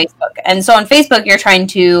is on Facebook. And so on Facebook, you're trying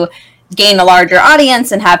to gain a larger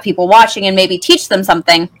audience and have people watching and maybe teach them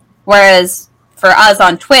something. Whereas for us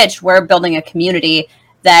on Twitch, we're building a community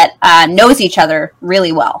that knows each other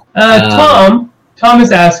really well. Tom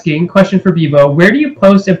is asking, question for Bebo, where do you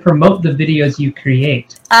post and promote the videos you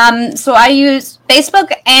create? So I use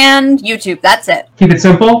Facebook and YouTube. That's it. Keep it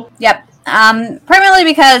simple? Yep. Primarily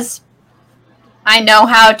because I know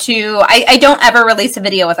how to... I don't ever release a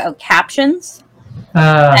video without captions.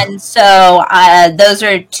 And so those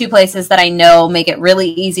are 2 places that I know make it really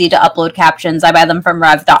easy to upload captions. I buy them from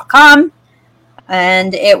Rev.com,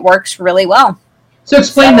 and it works really well. So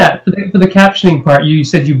explain that. For the captioning part, you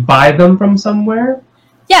said you buy them from somewhere?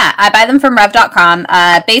 Yeah, I buy them from Rev.com.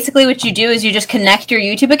 Basically what you do is you just connect your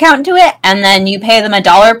YouTube account to it, and then you pay them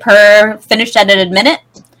 $1 per finished edited minute,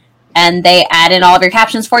 and they add in all of your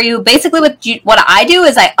captions for you. Basically what I do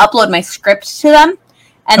is I upload my script to them,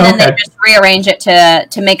 and then they just rearrange it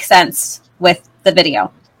to make sense with the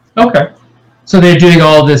video. Okay. So they're doing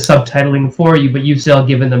all this subtitling for you, but you've still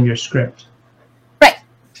given them your script. Right.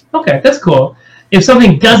 Okay, that's cool. If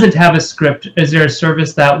something doesn't have a script, is there a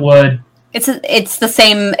service that would... It's the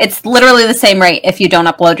same. It's literally the same rate if you don't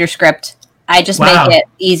upload your script. I just make it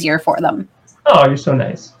easier for them. Oh, you're so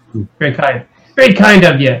nice. Very kind. Very kind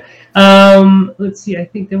of you. Let's see. I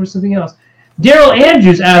think there was something else. Daryl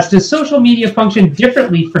Andrews asked, does social media function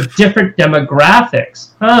differently for different demographics?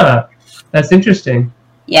 Huh. That's interesting.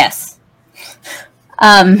 Yes.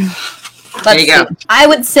 There you go. I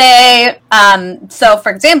would say, so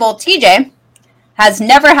for example, TJ has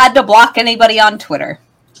never had to block anybody on Twitter.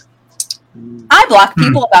 I block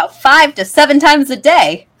people about 5 to 7 times a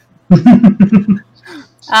day. For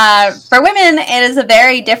women, it is a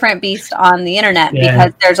very different beast on the internet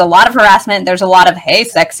because there's a lot of harassment. There's a lot of, hey,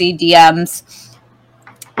 sexy DMs.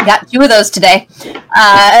 Got 2 of those today.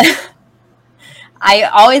 I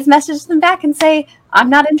always message them back and say, I'm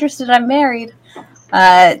not interested, I'm married.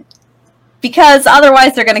 Because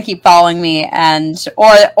otherwise they're going to keep following me or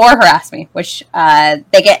harass me, which they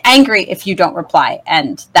get angry if you don't reply.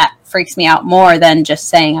 And that freaks me out more than just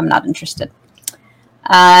saying I'm not interested.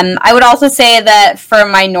 I would also say that for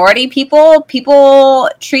minority people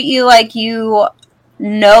treat you like you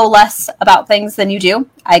know less about things than you do.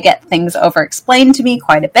 I get things over-explained to me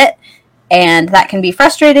quite a bit, and that can be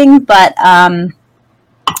frustrating, but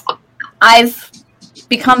I've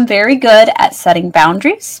become very good at setting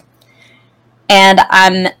boundaries, and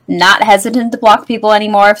I'm not hesitant to block people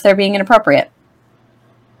anymore if they're being inappropriate.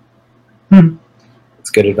 That's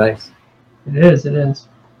good advice. It is.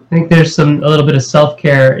 I think there's a little bit of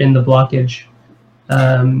self-care in the blockage.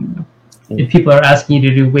 If people are asking you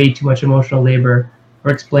to do way too much emotional labor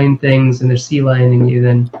or explain things and they're sea-lining you,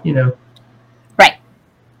 then, Right.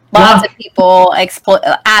 Lots of people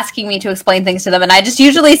asking me to explain things to them, and I just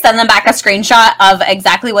usually send them back a screenshot of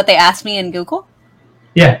exactly what they asked me in Google.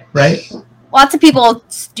 Yeah, right? Lots of people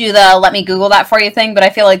do the let me Google that for you thing, but I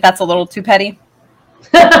feel like that's a little too petty.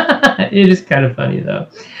 It is kind of funny, though.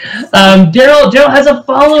 Daryl has a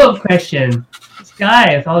follow-up question. This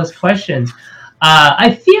guy with all his questions.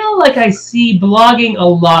 I feel like I see blogging a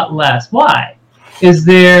lot less. Why? Is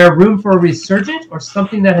there room for a resurgence or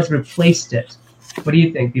something that has replaced it? What do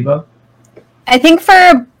you think, Bebo? I think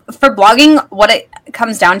for blogging, what it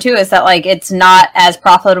comes down to is that it's not as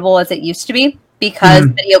profitable as it used to be because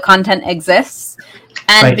video content exists,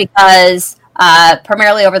 and because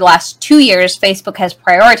primarily over the last 2 years, Facebook has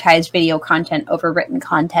prioritized video content over written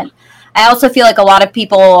content. I also feel like a lot of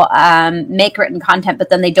people make written content, but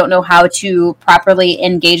then they don't know how to properly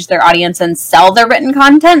engage their audience and sell their written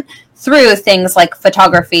content through things like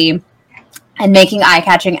photography and making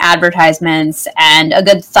eye-catching advertisements and a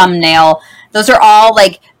good thumbnail. Those are all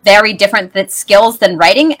very different skills than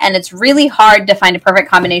writing, and it's really hard to find a perfect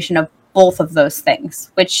combination of both of those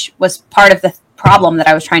things, which was part of the problem that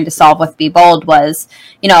I was trying to solve with Be Bold was,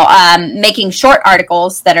 making short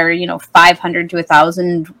articles that are, 500 to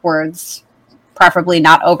 1,000 words, preferably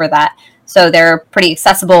not over that. So they're pretty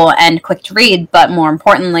accessible and quick to read, but more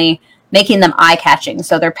importantly, making them eye-catching.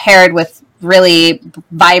 So they're paired with really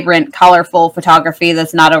vibrant, colorful photography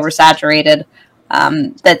that's not oversaturated,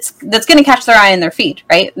 that's going to catch their eye and their feed,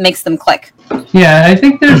 right? It makes them click. Yeah, I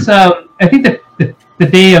think there's, the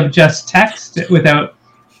day of just text without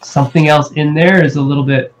something else in there is a little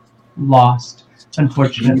bit lost,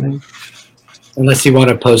 unfortunately. Unless you want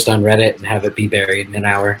to post on Reddit and have it be buried in an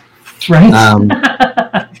hour. Right.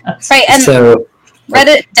 Right, and so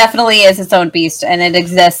Reddit definitely is its own beast, and it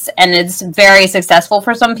exists, and it's very successful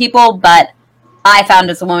for some people, but I found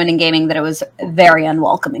as a woman in gaming that it was very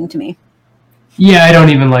unwelcoming to me. Yeah, I don't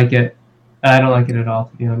even like it. I don't like it at all,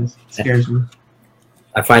 to be honest. It scares me.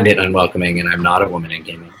 I find it unwelcoming, and I'm not a woman in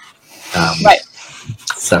gaming. Right.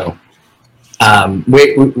 So,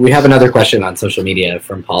 we have another question on social media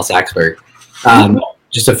from Paul Saxberg.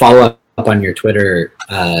 Just to follow up on your Twitter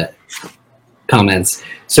comments.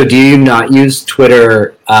 So, do you not use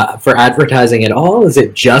Twitter for advertising at all? Is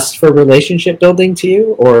it just for relationship building to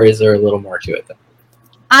you, or is there a little more to it?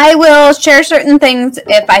 I will share certain things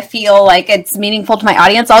if I feel like it's meaningful to my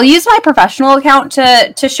audience. I'll use my professional account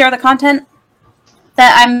to share the content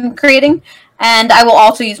that I'm creating. And I will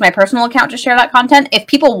also use my personal account to share that content. If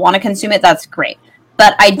people want to consume it, that's great.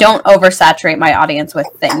 But I don't oversaturate my audience with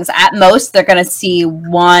things. At most, they're going to see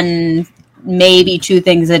 1, maybe 2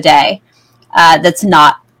 things a day that's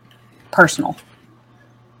not personal.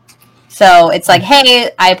 So it's like,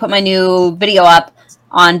 hey, I put my new video up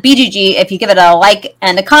on BGG. If you give it a like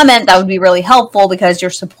and a comment, that would be really helpful because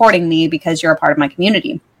you're supporting me because you're a part of my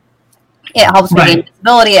community. It helps me gain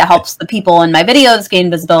visibility. It helps the people in my videos gain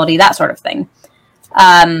visibility, that sort of thing.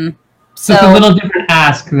 So it's a little different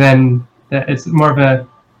ask than it's more of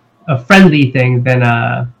a friendly thing than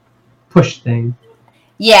a push thing.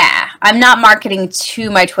 Yeah, I'm not marketing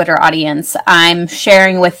to my Twitter audience. I'm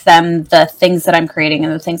sharing with them the things that I'm creating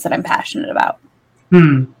and the things that I'm passionate about.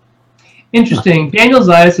 Interesting. Daniel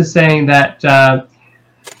Zayas is saying that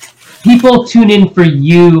people tune in for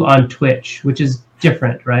you on Twitch, which is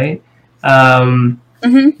different, right?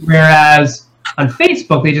 Whereas on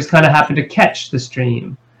Facebook, they just kind of happen to catch the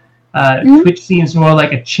stream. Twitch seems more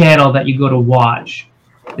like a channel that you go to watch.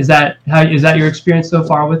 Is that your experience so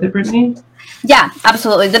far with it, Brittany? Yeah,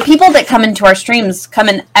 absolutely. The people that come into our streams come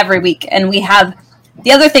in every week, and we have.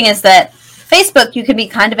 The other thing is that Facebook, you can be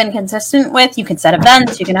kind of inconsistent with. You can set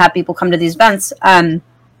events. You can have people come to these events.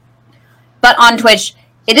 But on Twitch,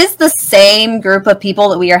 it is the same group of people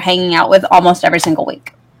that we are hanging out with almost every single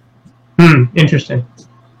week. Interesting.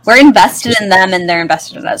 We're invested in them, and they're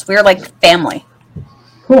invested in us. We're like family.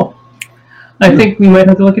 Cool. I think we might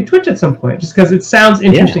have to look at Twitch at some point, just because it sounds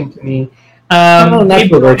interesting to me.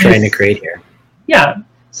 That's what we're trying to create here. Yeah.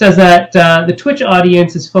 Says that the Twitch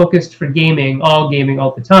audience is focused for gaming all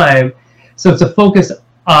the time. So it's a focused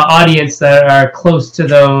audience that are close to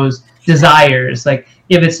those desires. Like,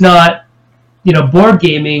 if it's not, board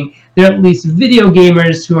gaming, they're at least video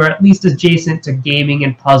gamers who are at least adjacent to gaming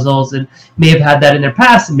and puzzles and may have had that in their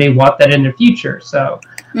past and may want that in their future. So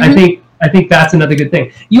I think that's another good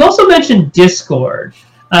thing. You also mentioned Discord.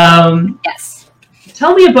 Yes.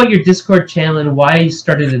 Tell me about your Discord channel and why you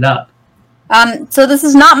started it up. So this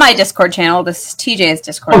is not my Discord channel. This is TJ's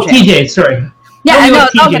Discord channel. TJ, sorry. Yeah, I know.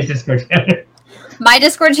 TJ's Discord channel. My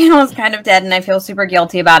Discord channel is kind of dead, and I feel super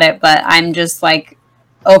guilty about it, but I'm just,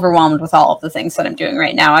 overwhelmed with all of the things that I'm doing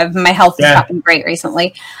right now. My health has not been great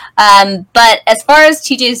recently. But as far as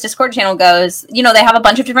TJ's Discord channel goes, they have a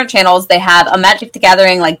bunch of different channels. They have a Magic the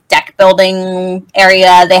Gathering, deck building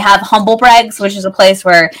area. They have Humble Brags, which is a place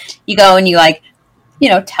where you go and you,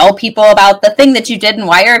 tell people about the thing that you did and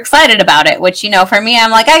why you're excited about it, which, for me,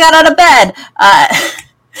 I'm like, I got out of bed.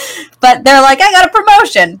 But they're like, I got a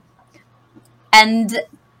promotion. And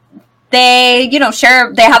they,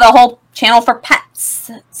 share, they have a whole channel for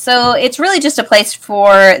pets. So it's really just a place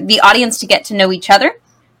for the audience to get to know each other.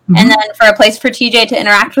 And then for a place for TJ to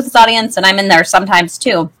interact with his audience. And I'm in there sometimes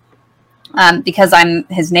too, because I'm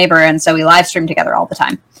his neighbor. And so we live stream together all the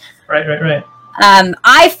time. Right.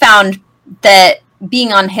 I found that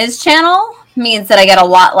being on his channel means that I get a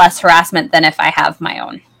lot less harassment than if I have my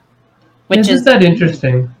own. Which is that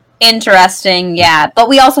interesting? Interesting, yeah. But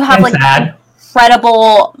we also have sad.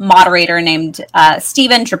 Incredible moderator named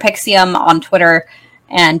Steven Trapixium on Twitter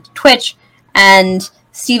and Twitch, and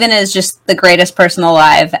Steven is just the greatest person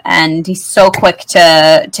alive, and he's so quick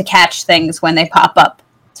to catch things when they pop up.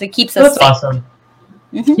 So he keeps us safe. Awesome.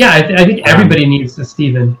 Yeah, I think everybody needs a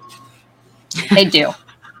Steven. They do.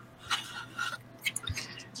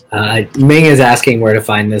 Ming is asking where to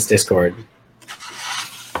find this Discord.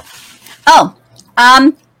 Oh,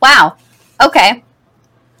 wow. Okay.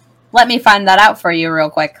 Let me find that out for you real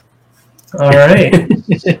quick. All right.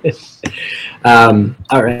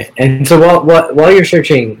 All right. And so while you're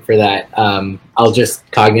searching for that, I'll just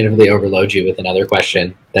cognitively overload you with another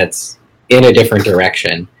question that's in a different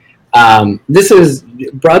direction. This is,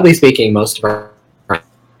 broadly speaking, most of our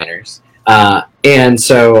partners. And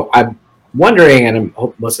so I'm wondering, and I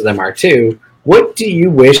hope most of them are too, what do you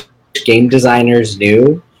wish game designers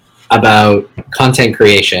knew about content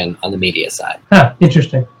creation on the media side?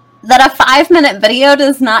 Interesting. That a 5-minute video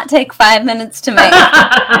does not take 5 minutes to make.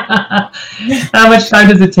 How much time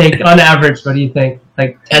does it take on average? What do you think?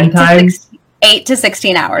 10 times? 8 to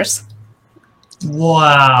 16 hours.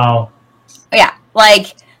 Wow. Yeah.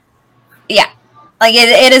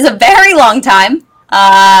 It is a very long time.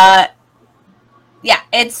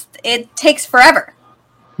 It takes forever.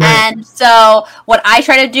 Right. And so what I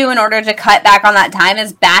try to do in order to cut back on that time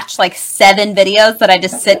is batch 7 videos that I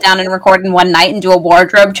just sit down and record in one night and do a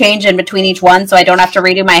wardrobe change in between each one so I don't have to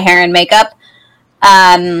redo my hair and makeup.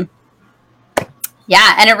 And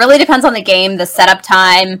it really depends on the game, the setup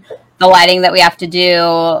time, the lighting that we have to do,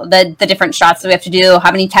 the different shots that we have to do,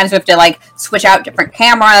 how many times we have to switch out different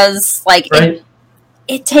cameras. Right.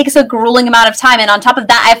 It takes a grueling amount of time, and on top of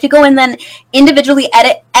that, I have to go and then individually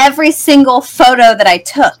edit every single photo that I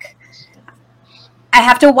took. I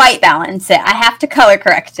have to white balance it. I have to color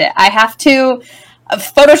correct it. I have to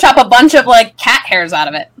Photoshop a bunch of cat hairs out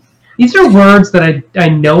of it. These are words that I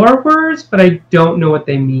know are words, but I don't know what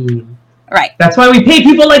they mean. Right. That's why we pay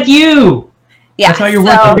people like you. Yeah. That's why you're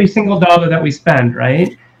worth every single dollar that we spend,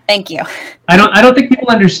 right? Thank you. I don't think people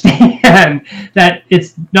understand that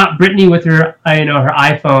it's not Brittany with her her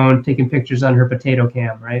iPhone taking pictures on her potato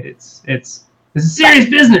cam, right? It's a serious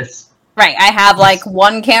business. Right. I have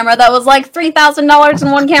one camera that was $3,000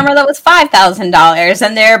 and one camera that was $5,000,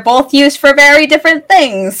 and they're both used for very different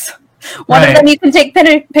things. One of them you can take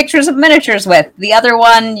pictures of miniatures with. The other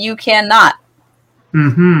one you cannot.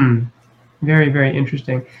 Very, very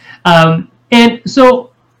interesting. And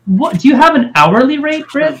so what do you have an hourly rate,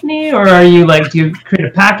 Brittany, or are you like, do you create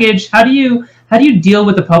a package? How do you deal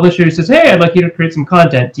with the publisher who says, hey, I'd like you to create some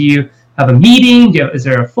content? Do you have a meeting? Is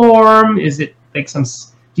there a form? Is it like do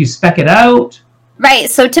you spec it out? Right.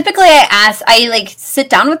 So typically I sit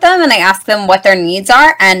down with them and I ask them what their needs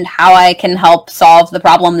are and how I can help solve the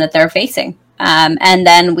problem that they're facing. And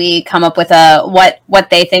then we come up with what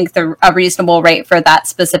they think a reasonable rate for that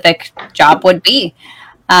specific job would be.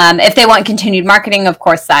 If they want continued marketing, of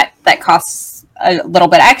course, that costs a little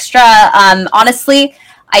bit extra. Honestly,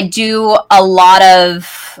 I do a lot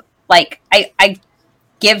of I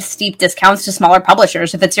give steep discounts to smaller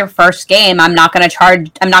publishers. If it's your first game, I'm not going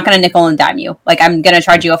to nickel and dime you. Like, I'm going to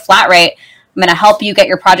charge you a flat rate. I'm going to help you get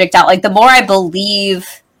your project out. Like, the more I believe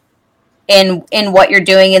in what you're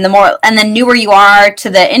doing, and the newer you are to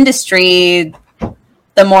the industry,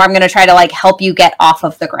 the more I'm going to try to like help you get off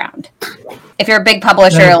of the ground. If you're a big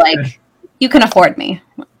publisher, you can afford me.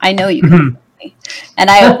 I know you can afford me. And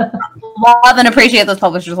I love and appreciate those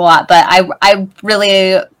publishers a lot. But I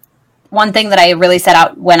really, one thing that I really set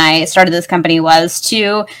out when I started this company was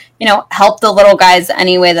to, help the little guys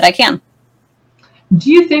any way that I can.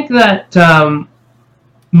 Do you think that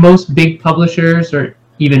most big publishers or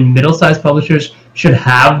even middle-sized publishers should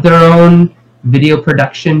have their own video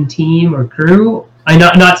production team or crew? I'm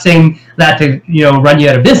not saying that to run you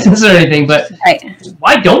out of business or anything, but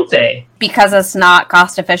Why don't they? Because it's not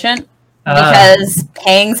cost efficient. Because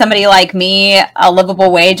paying somebody like me a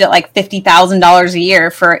livable wage at like $50,000 a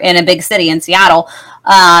year in a big city in Seattle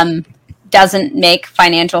doesn't make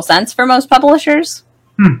financial sense for most publishers.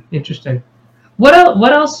 Interesting. What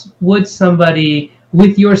else would somebody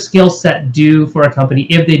with your skill set do for a company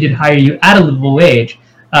if they did hire you at a livable wage?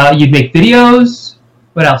 You'd make videos.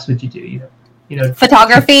 What else would you do?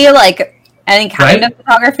 Photography, like any kind of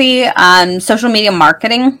photography, social media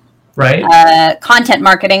marketing, content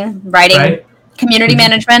marketing, writing, community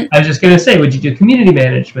management. I was just going to say, would you do community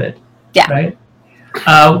management? Yeah. Right.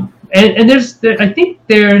 And I think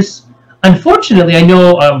there's, unfortunately, I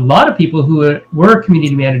know a lot of people who were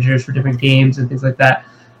community managers for different games and things like that,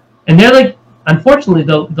 and they're like, unfortunately,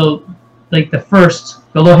 the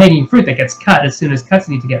low-hanging fruit that gets cut as soon as cuts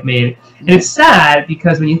need to get made. And it's sad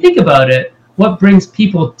because when you think about it, what brings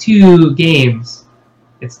people to games?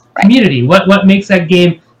 It's community. What makes that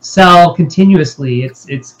game sell continuously?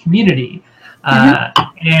 It's community.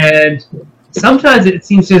 And sometimes it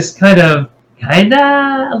seems just kinda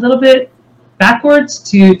a little bit backwards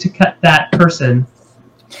to cut that person.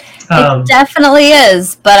 It definitely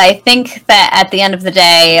is, but I think that at the end of the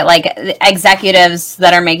day, like, executives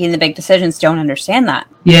that are making the big decisions don't understand that.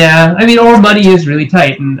 Yeah, I mean, or money is really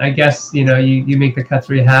tight, and I guess, you make the cuts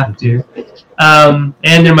where you have to.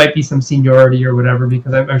 And there might be some seniority or whatever,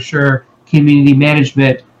 because I'm sure community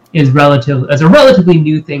management is a relatively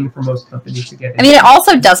new thing for most companies to get into. I mean, it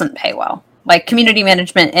also doesn't pay well. Like, community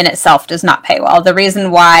management in itself does not pay well. The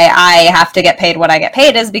reason why I have to get paid what I get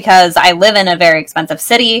paid is because I live in a very expensive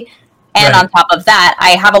city. And on top of that,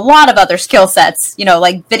 I have a lot of other skill sets,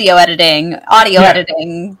 like video editing, audio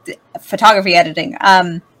editing, photography editing,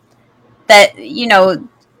 that,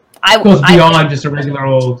 goes beyond just a regular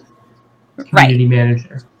old community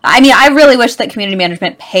manager. I mean, I really wish that community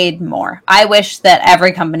management paid more. I wish that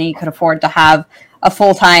every company could afford to have a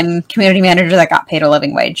full-time community manager that got paid a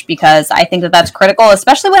living wage, because I think that that's critical,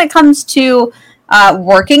 especially when it comes to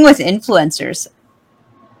working with influencers.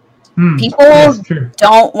 People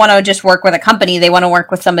don't want to just work with a company. They want to work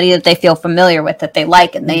with somebody that they feel familiar with, that they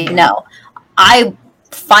like and they know. I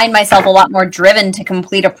find myself a lot more driven to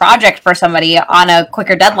complete a project for somebody on a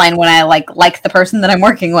quicker deadline when I like the person that I'm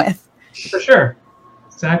working with. For sure.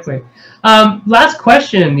 Exactly. Last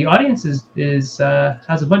question. The audience has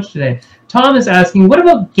a bunch today. Tom is asking, what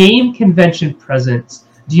about game convention presence?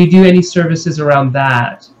 Do you do any services around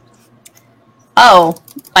that? Oh,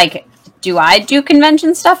 do I do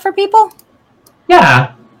convention stuff for people?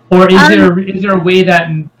 Yeah. Or is there a way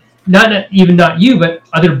that not you, but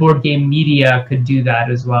other board game media could do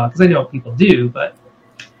that as well? Because I know people do, but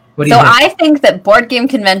what do you think? I think that board game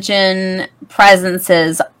convention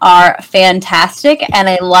presences are fantastic, and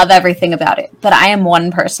I love everything about it. But I am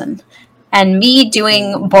one person. And me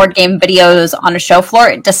doing board game videos on a show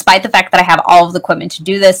floor, despite the fact that I have all of the equipment to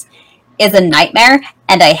do this, is a nightmare,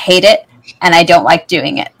 and I hate it. And I don't like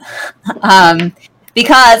doing it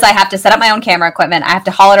because I have to set up my own camera equipment. I have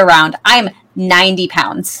to haul it around. I'm 90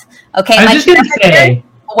 pounds. Okay, I was just going to say,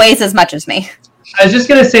 weighs as much as me. I was just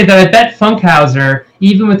going to say that I bet Funkhauser,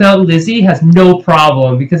 even without Lizzie, has no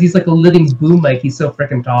problem because he's like a living boom mic. He's so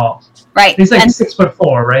freaking tall. Right. He's like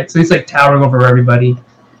 6'4", right? So he's like towering over everybody.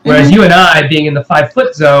 Whereas you and I, being in the 5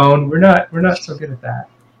 foot zone, we're not so good at that.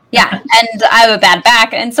 Yeah, and I have a bad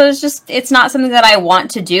back, and so it's not something that I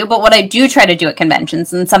want to do, but what I do try to do at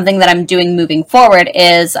conventions, and something that I'm doing moving forward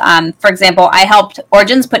is, for example, I helped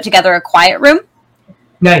Origins put together a quiet room.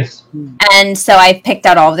 Nice. And so I picked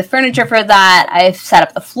out all of the furniture for that, I've set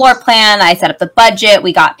up the floor plan, I set up the budget,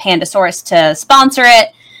 we got Pandasaurus to sponsor it,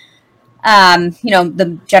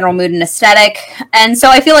 the general mood and aesthetic, and so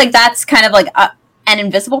I feel like that's kind of like an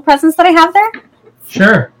invisible presence that I have there.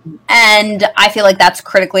 Sure. And I feel like that's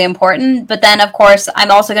critically important. But then, of course, I'm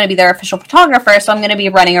also going to be their official photographer, so I'm going to be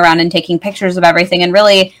running around and taking pictures of everything and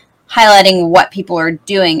really highlighting what people are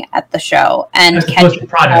doing at the show and catching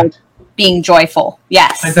people being joyful.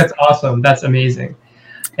 Yes. That's awesome. That's amazing.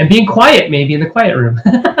 And being quiet, maybe, in the quiet room.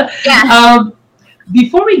 Yeah.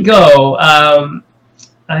 Before we go,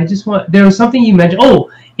 there was something you mentioned. Oh,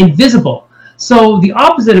 invisible. So the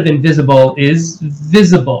opposite of invisible is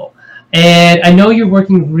visible. And I know you're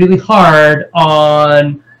working really hard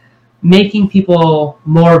on making people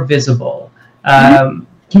more visible. Can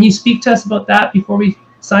you speak to us about that before we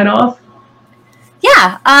sign off?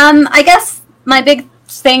 Yeah. I guess my big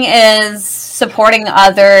thing is supporting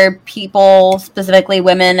other people, specifically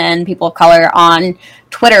women and people of color, on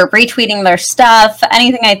Twitter, retweeting their stuff,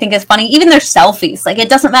 anything I think is funny, even their selfies. Like, it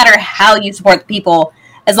doesn't matter how you support the people,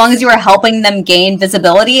 as long as you are helping them gain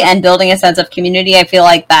visibility and building a sense of community. I feel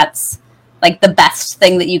like that's like the best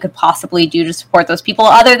thing that you could possibly do to support those people,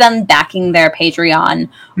 other than backing their Patreon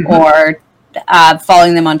or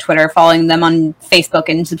following them on Twitter, following them on Facebook,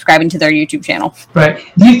 and subscribing to their YouTube channel. Right.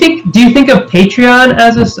 Do you think of Patreon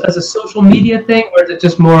as a social media thing, or is it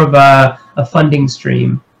just more of a funding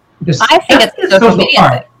stream? I think it's a social media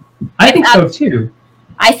thing. I think so too.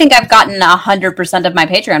 I think I've gotten 100% of my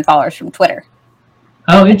Patreon followers from Twitter.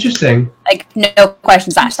 Oh, interesting. Like, no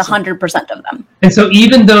questions asked, 100% of them. And so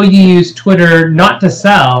even though you use Twitter not to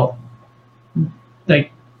sell,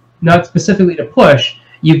 like not specifically to push,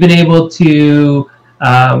 you've been able to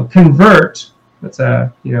convert,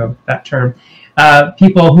 that term,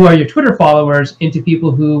 people who are your Twitter followers into people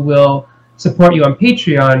who will support you on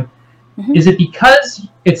Patreon. Mm-hmm. Is it because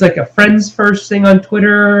it's like a friends first thing on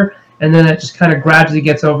Twitter, and then it just kind of gradually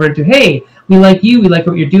gets over into, hey, we like you, we like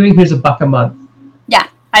what you're doing, here's $1 a month? Yeah,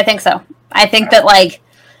 I think so. I think that, like,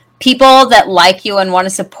 people that like you and want to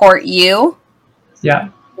support you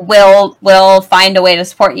will find a way to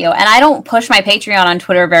support you. And I don't push my Patreon on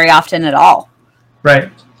Twitter very often at all. Right.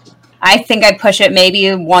 I think I push it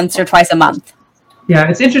maybe once or twice a month. Yeah,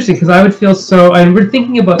 it's interesting because I would feel so... And we're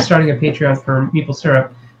thinking about starting a Patreon for Meeple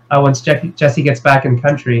Syrup once Jesse gets back in the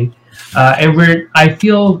country. I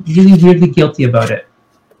feel really weirdly guilty about it.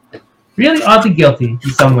 Really oddly guilty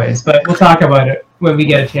in some ways, but we'll talk about it when we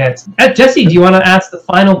get a chance. Jesse, do you want to ask the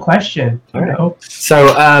final question? All right.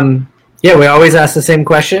 So, we always ask the same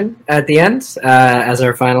question at the end as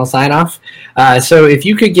our final sign-off. So if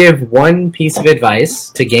you could give one piece of advice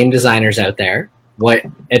to game designers out there, what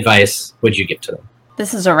advice would you give to them?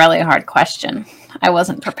 This is a really hard question. I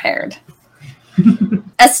wasn't prepared.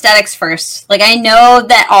 Aesthetics first. Like, I know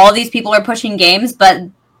that all these people are pushing games, but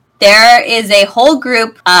there is a whole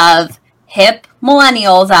group of hip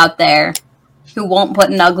millennials out there who won't put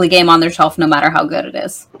an ugly game on their shelf no matter how good it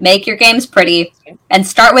is. Make your games pretty and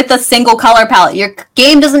start with a single color palette. Your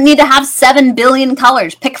game doesn't need to have 7 billion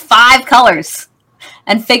colors. Pick 5 colors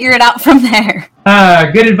and figure it out from there.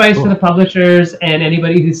 Good advice for the publishers and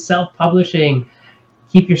anybody who's self-publishing.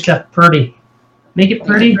 Keep your stuff pretty. Make it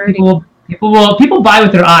pretty. People buy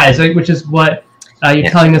with their eyes, right? Which is what you're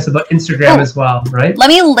telling us about Instagram as well, right? Let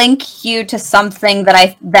me link you to something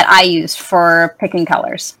that I use for picking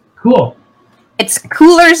colors. Cool. It's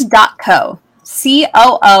coolors.co.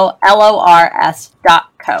 COOLORS.co.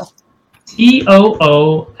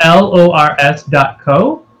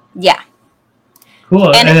 COOLORS.co? Yeah.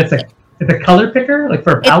 Cool. And it's a color picker, like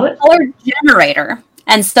for a palette? It's a color generator.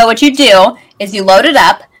 And so what you do is you load it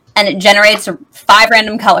up, and it generates 5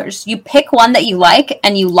 random colors. You pick one that you like,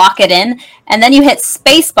 and you lock it in, and then you hit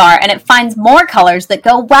spacebar, and it finds more colors that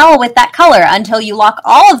go well with that color until you lock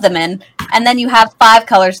all of them in, and then you have 5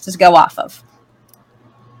 colors to go off of.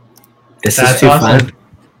 That's is too awesome. Fun.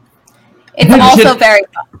 It's also very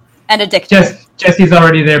fun and addictive. Jesse's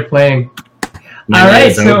already there playing. All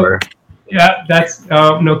right, so over. Yeah, that's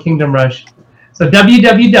no Kingdom Rush. So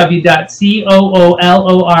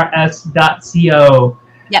www.coolors.co.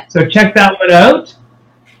 Yep. So check that one out.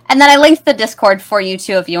 And then I linked the Discord for you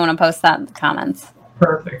too if you want to post that in the comments.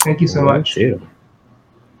 Perfect. Thank you so much. Too.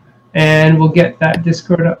 And we'll get that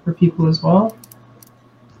Discord up for people as well.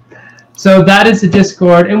 So that is the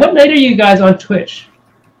Discord. And what night are you guys on Twitch?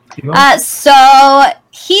 So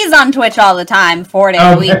he's on Twitch all the time, 4 days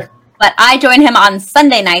a week. But I join him on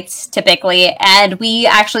Sunday nights typically, and we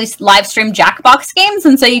actually live stream Jackbox games,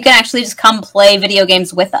 and so you can actually just come play video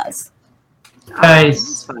games with us.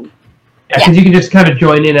 Nice. Yeah, because you can just kind of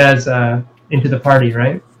join in as into the party,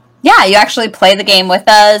 right? Yeah, you actually play the game with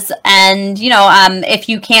us, and if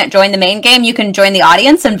you can't join the main game, you can join the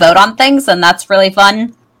audience and vote on things, and that's really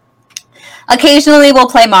fun. Occasionally, we'll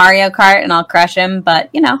play Mario Kart, and I'll crush him, but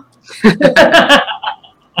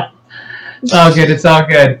It's all good. It's all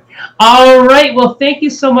good. All right. Well, thank you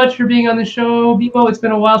so much for being on the show, Bebo. It's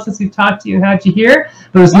been a while since we've talked to you and had you here.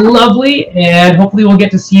 But it was lovely, and hopefully we'll get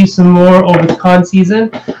to see you some more over the con season.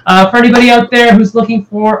 For anybody out there who's looking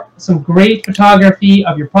for some great photography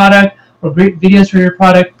of your product or great videos for your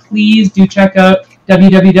product, please do check out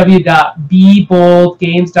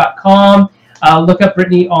www.beboldgames.com. Look up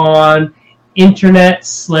Brittany on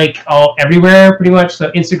internets, like everywhere pretty much.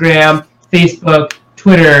 So Instagram, Facebook,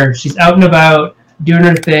 Twitter. She's out and about doing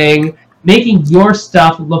her thing, making your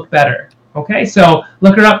stuff look better. Okay, so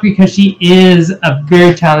look her up because she is a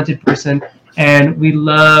very talented person, and we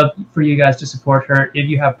love for you guys to support her if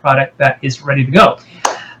you have product that is ready to go.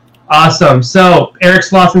 Awesome. So Eric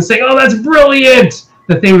Slauson saying, "Oh, that's brilliant!"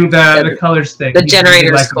 The thing, the colors thing. The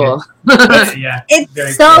generator is cool. Yeah,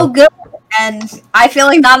 it's so cool. Good. And I feel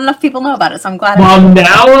like not enough people know about it, so I'm glad. Well,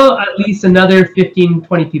 now at least another 15,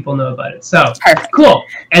 20 people know about it. So, perfect. Cool.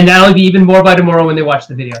 And that'll be even more by tomorrow when they watch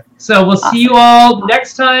the video. So we'll see you all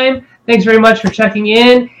next time. Thanks very much for checking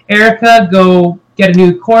in. Erica, go get a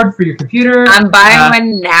new cord for your computer. I'm buying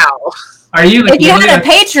one now. Are you? If you had a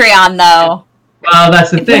Patreon, though. Well, that's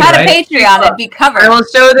the thing, If you had right? a Patreon, it'd be covered. I will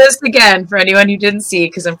show this again for anyone who didn't see,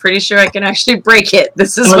 because I'm pretty sure I can actually break it.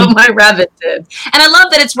 This is what my rabbit did. And I love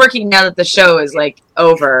that it's working now that the show is,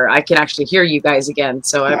 over. I can actually hear you guys again,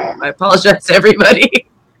 so I apologize to everybody.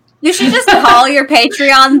 You should just call your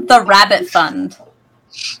Patreon the Rabbit Fund.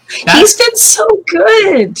 He's been so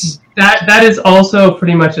good. That is also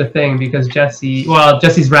pretty much a thing, because Jesse's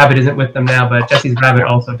rabbit isn't with them now, but Jesse's rabbit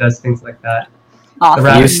also does things like that. Awesome. The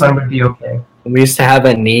rabbit fund would be okay. We used to have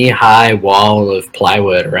a knee-high wall of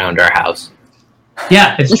plywood around our house.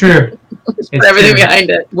 Yeah, it's true. It's everything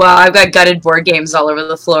behind it. Well, I've got gutted board games all over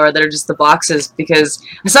the floor that are just the boxes, because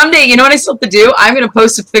someday, you know what I still have to do? I'm going to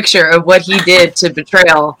post a picture of what he did to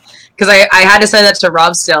Betrayal, because I had to send that to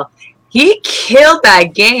Rob still. He killed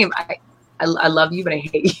that game. I love you, but I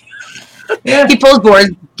hate you. Yeah. He pulls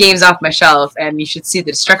board games off my shelf, and you should see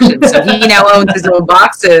the destruction. So he now owns his own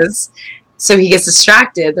boxes. So he gets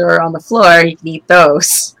distracted. They're on the floor. He can eat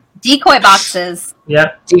those. Decoy boxes.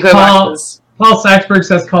 Yep. Decoy boxes. Paul Saxberg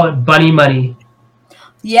says call it bunny money.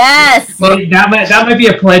 Yes. Well, that might be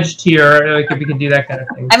a pledge to your, if we can do that kind of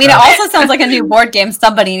thing. I mean, it also sounds like a new board game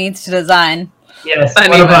somebody needs to design. Yes,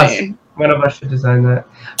 one of us should design that.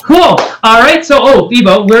 Cool. All right. So,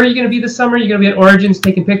 Bebo, where are you going to be this summer? You're going to be at Origins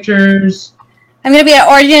taking pictures? I'm going to be at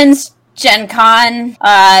Origins, Gen Con,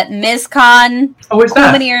 MizCon, where's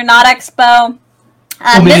that? Lumineer Not Expo.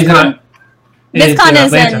 MizCon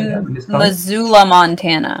is in Missoula,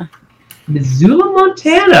 Montana. Missoula,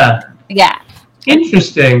 Montana? Yeah.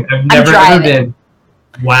 Interesting. I've never ever been.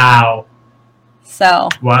 Wow. So,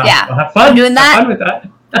 yeah. Well, have fun. I'm doing that. Have fun with that.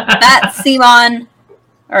 That's Simon,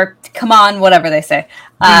 or come on, whatever they say.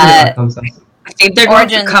 I think they're going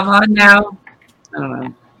to come on now. I don't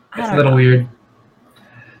know. It's a little weird.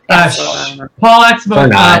 Paul asked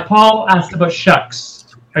about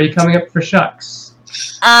Shucks. Are you coming up for Shucks?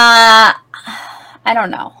 I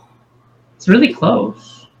don't know. It's really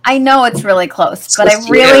close. I know it's really close, but I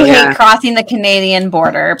really hate crossing the Canadian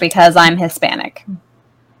border because I'm Hispanic.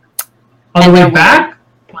 On the way back?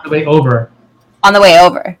 On the way over? On the way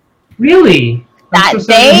over. Really?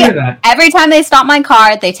 Every time they stop my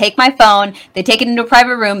car, they take my phone, they take it into a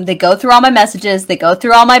private room, they go through all my messages, they go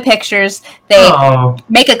through all my pictures, they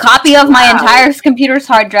make a copy of my entire computer's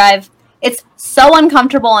hard drive. It's so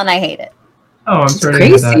uncomfortable and I hate it. Oh, I'm sorry to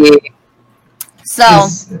hear that. So,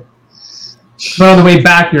 but on the way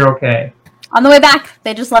back, you're okay. On the way back,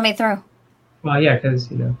 they just let me through. Well, yeah, because,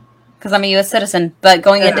 because I'm a U.S. citizen, but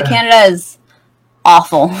going into Canada is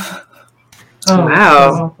awful. Oh,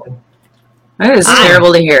 wow. That is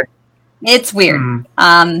terrible to hear. It's weird.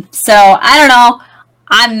 So I don't know.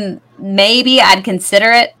 I'd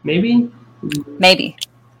consider it. Maybe.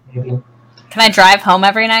 Can I drive home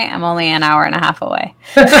every night? I'm only an hour and a half away.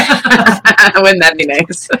 Wouldn't that be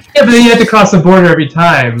nice? Yeah, but then you have to cross the border every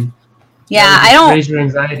time. Yeah, I don't. Raise your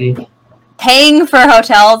anxiety. Paying for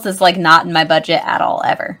hotels is not in my budget at all,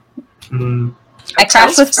 ever. I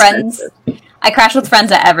crash with friends. I crash with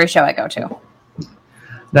friends at every show I go to.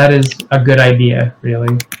 That is a good idea,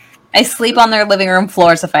 really. I sleep on their living room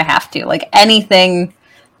floors if I have to. Anything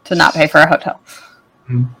to not pay for a hotel.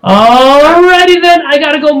 Alrighty then, I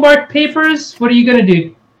gotta go mark papers. What are you gonna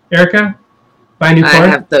do, Erica? Buy new corn? I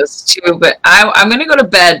have those too, but I'm gonna go to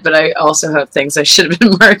bed. But I also have things I should have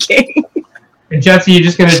been marking. And Jesse, you're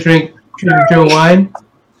just gonna drink wine?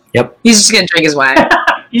 Yep. He's just gonna drink his wine.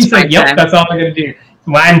 He's like, yep, that's all I'm gonna do.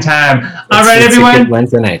 Wine time. All right, everyone.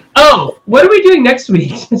 Wednesday night. Oh, what are we doing next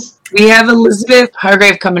week? We have Elizabeth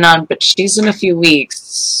Hargrave coming on, but she's in a few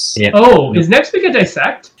weeks. Yeah. Oh, is next week a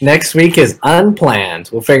dissect? Next week is unplanned.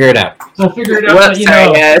 We'll figure it out. We'll figure it out. Whoops, But, you sorry,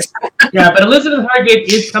 know, guys. yeah, but Elizabeth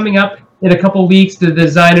Hargrave is coming up in a couple weeks. The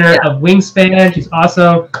designer of Wingspan. She's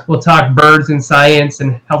awesome. We'll talk birds and science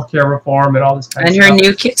and healthcare reform and all this kind And of her stuff.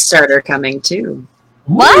 new Kickstarter coming too.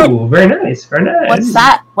 What? Ooh, very nice. Very nice. What's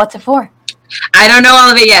that? What's it for? I don't know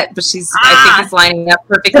all of it yet, but I think it's lining up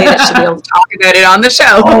perfectly that she'll be able to talk about it on the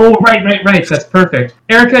show. Oh, right. That's perfect.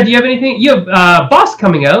 Erica, do you have anything? You have Boss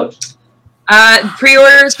coming out.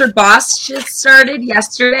 Pre-orders for Boss just started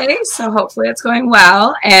yesterday, so hopefully it's going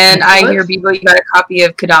well. And I hear, Bebo, you got a copy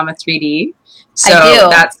of Kodama 3D. So I do.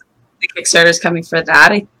 That's the Kickstarter's coming for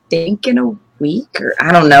that, I think, in a week, or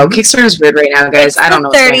I don't know. Kickstarter's weird right now, guys. I don't know.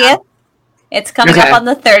 30th. It's coming up on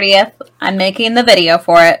the 30th. I'm making the video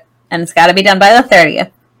for it, and it's got to be done by the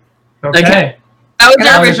 30th. Okay. That was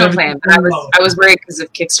How our is original plan, but everything I was worried because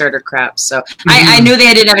of Kickstarter crap. So I knew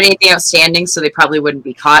they didn't have anything outstanding, so they probably wouldn't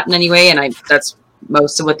be caught in any way. And that's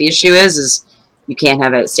most of what the issue is you can't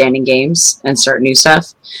have outstanding games and start new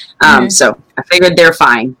stuff. So I figured they're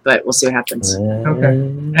fine, but we'll see what happens. Okay.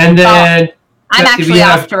 And then I'm Jesse, actually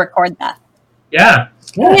off to record that. Yeah.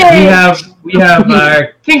 We have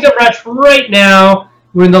Kingdom Rush right now.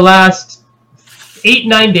 We're in the last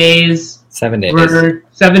 8-9 days. 7 days. We're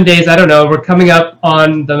 7 days. I don't know. We're coming up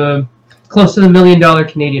on the close to the $1 million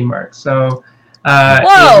Canadian mark. So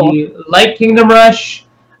if you like Kingdom Rush,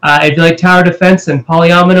 if you like tower defense and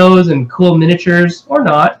polyominoes and cool miniatures or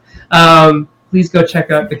not, please go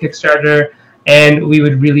check out the Kickstarter. And we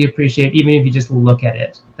would really appreciate, even if you just look at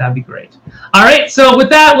it, that'd be great. All right, so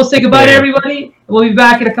with that, we'll say goodbye to everybody. We'll be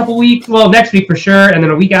back in a couple weeks. Well, next week for sure, and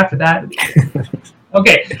then a week after that.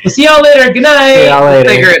 Okay, we'll see y'all later. Good night. See y'all later.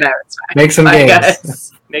 Figure it out. It's fine. Make some games.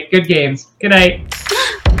 Guys. Make good games. Good night.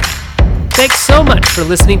 Thanks so much for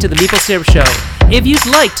listening to the Meeple Syrup Show. If you'd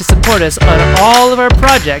like to support us on all of our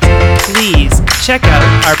projects, please check out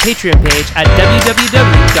our Patreon page at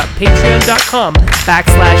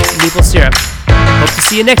www.patreon.com/MeepleSyrup. Hope to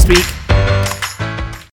see you next week.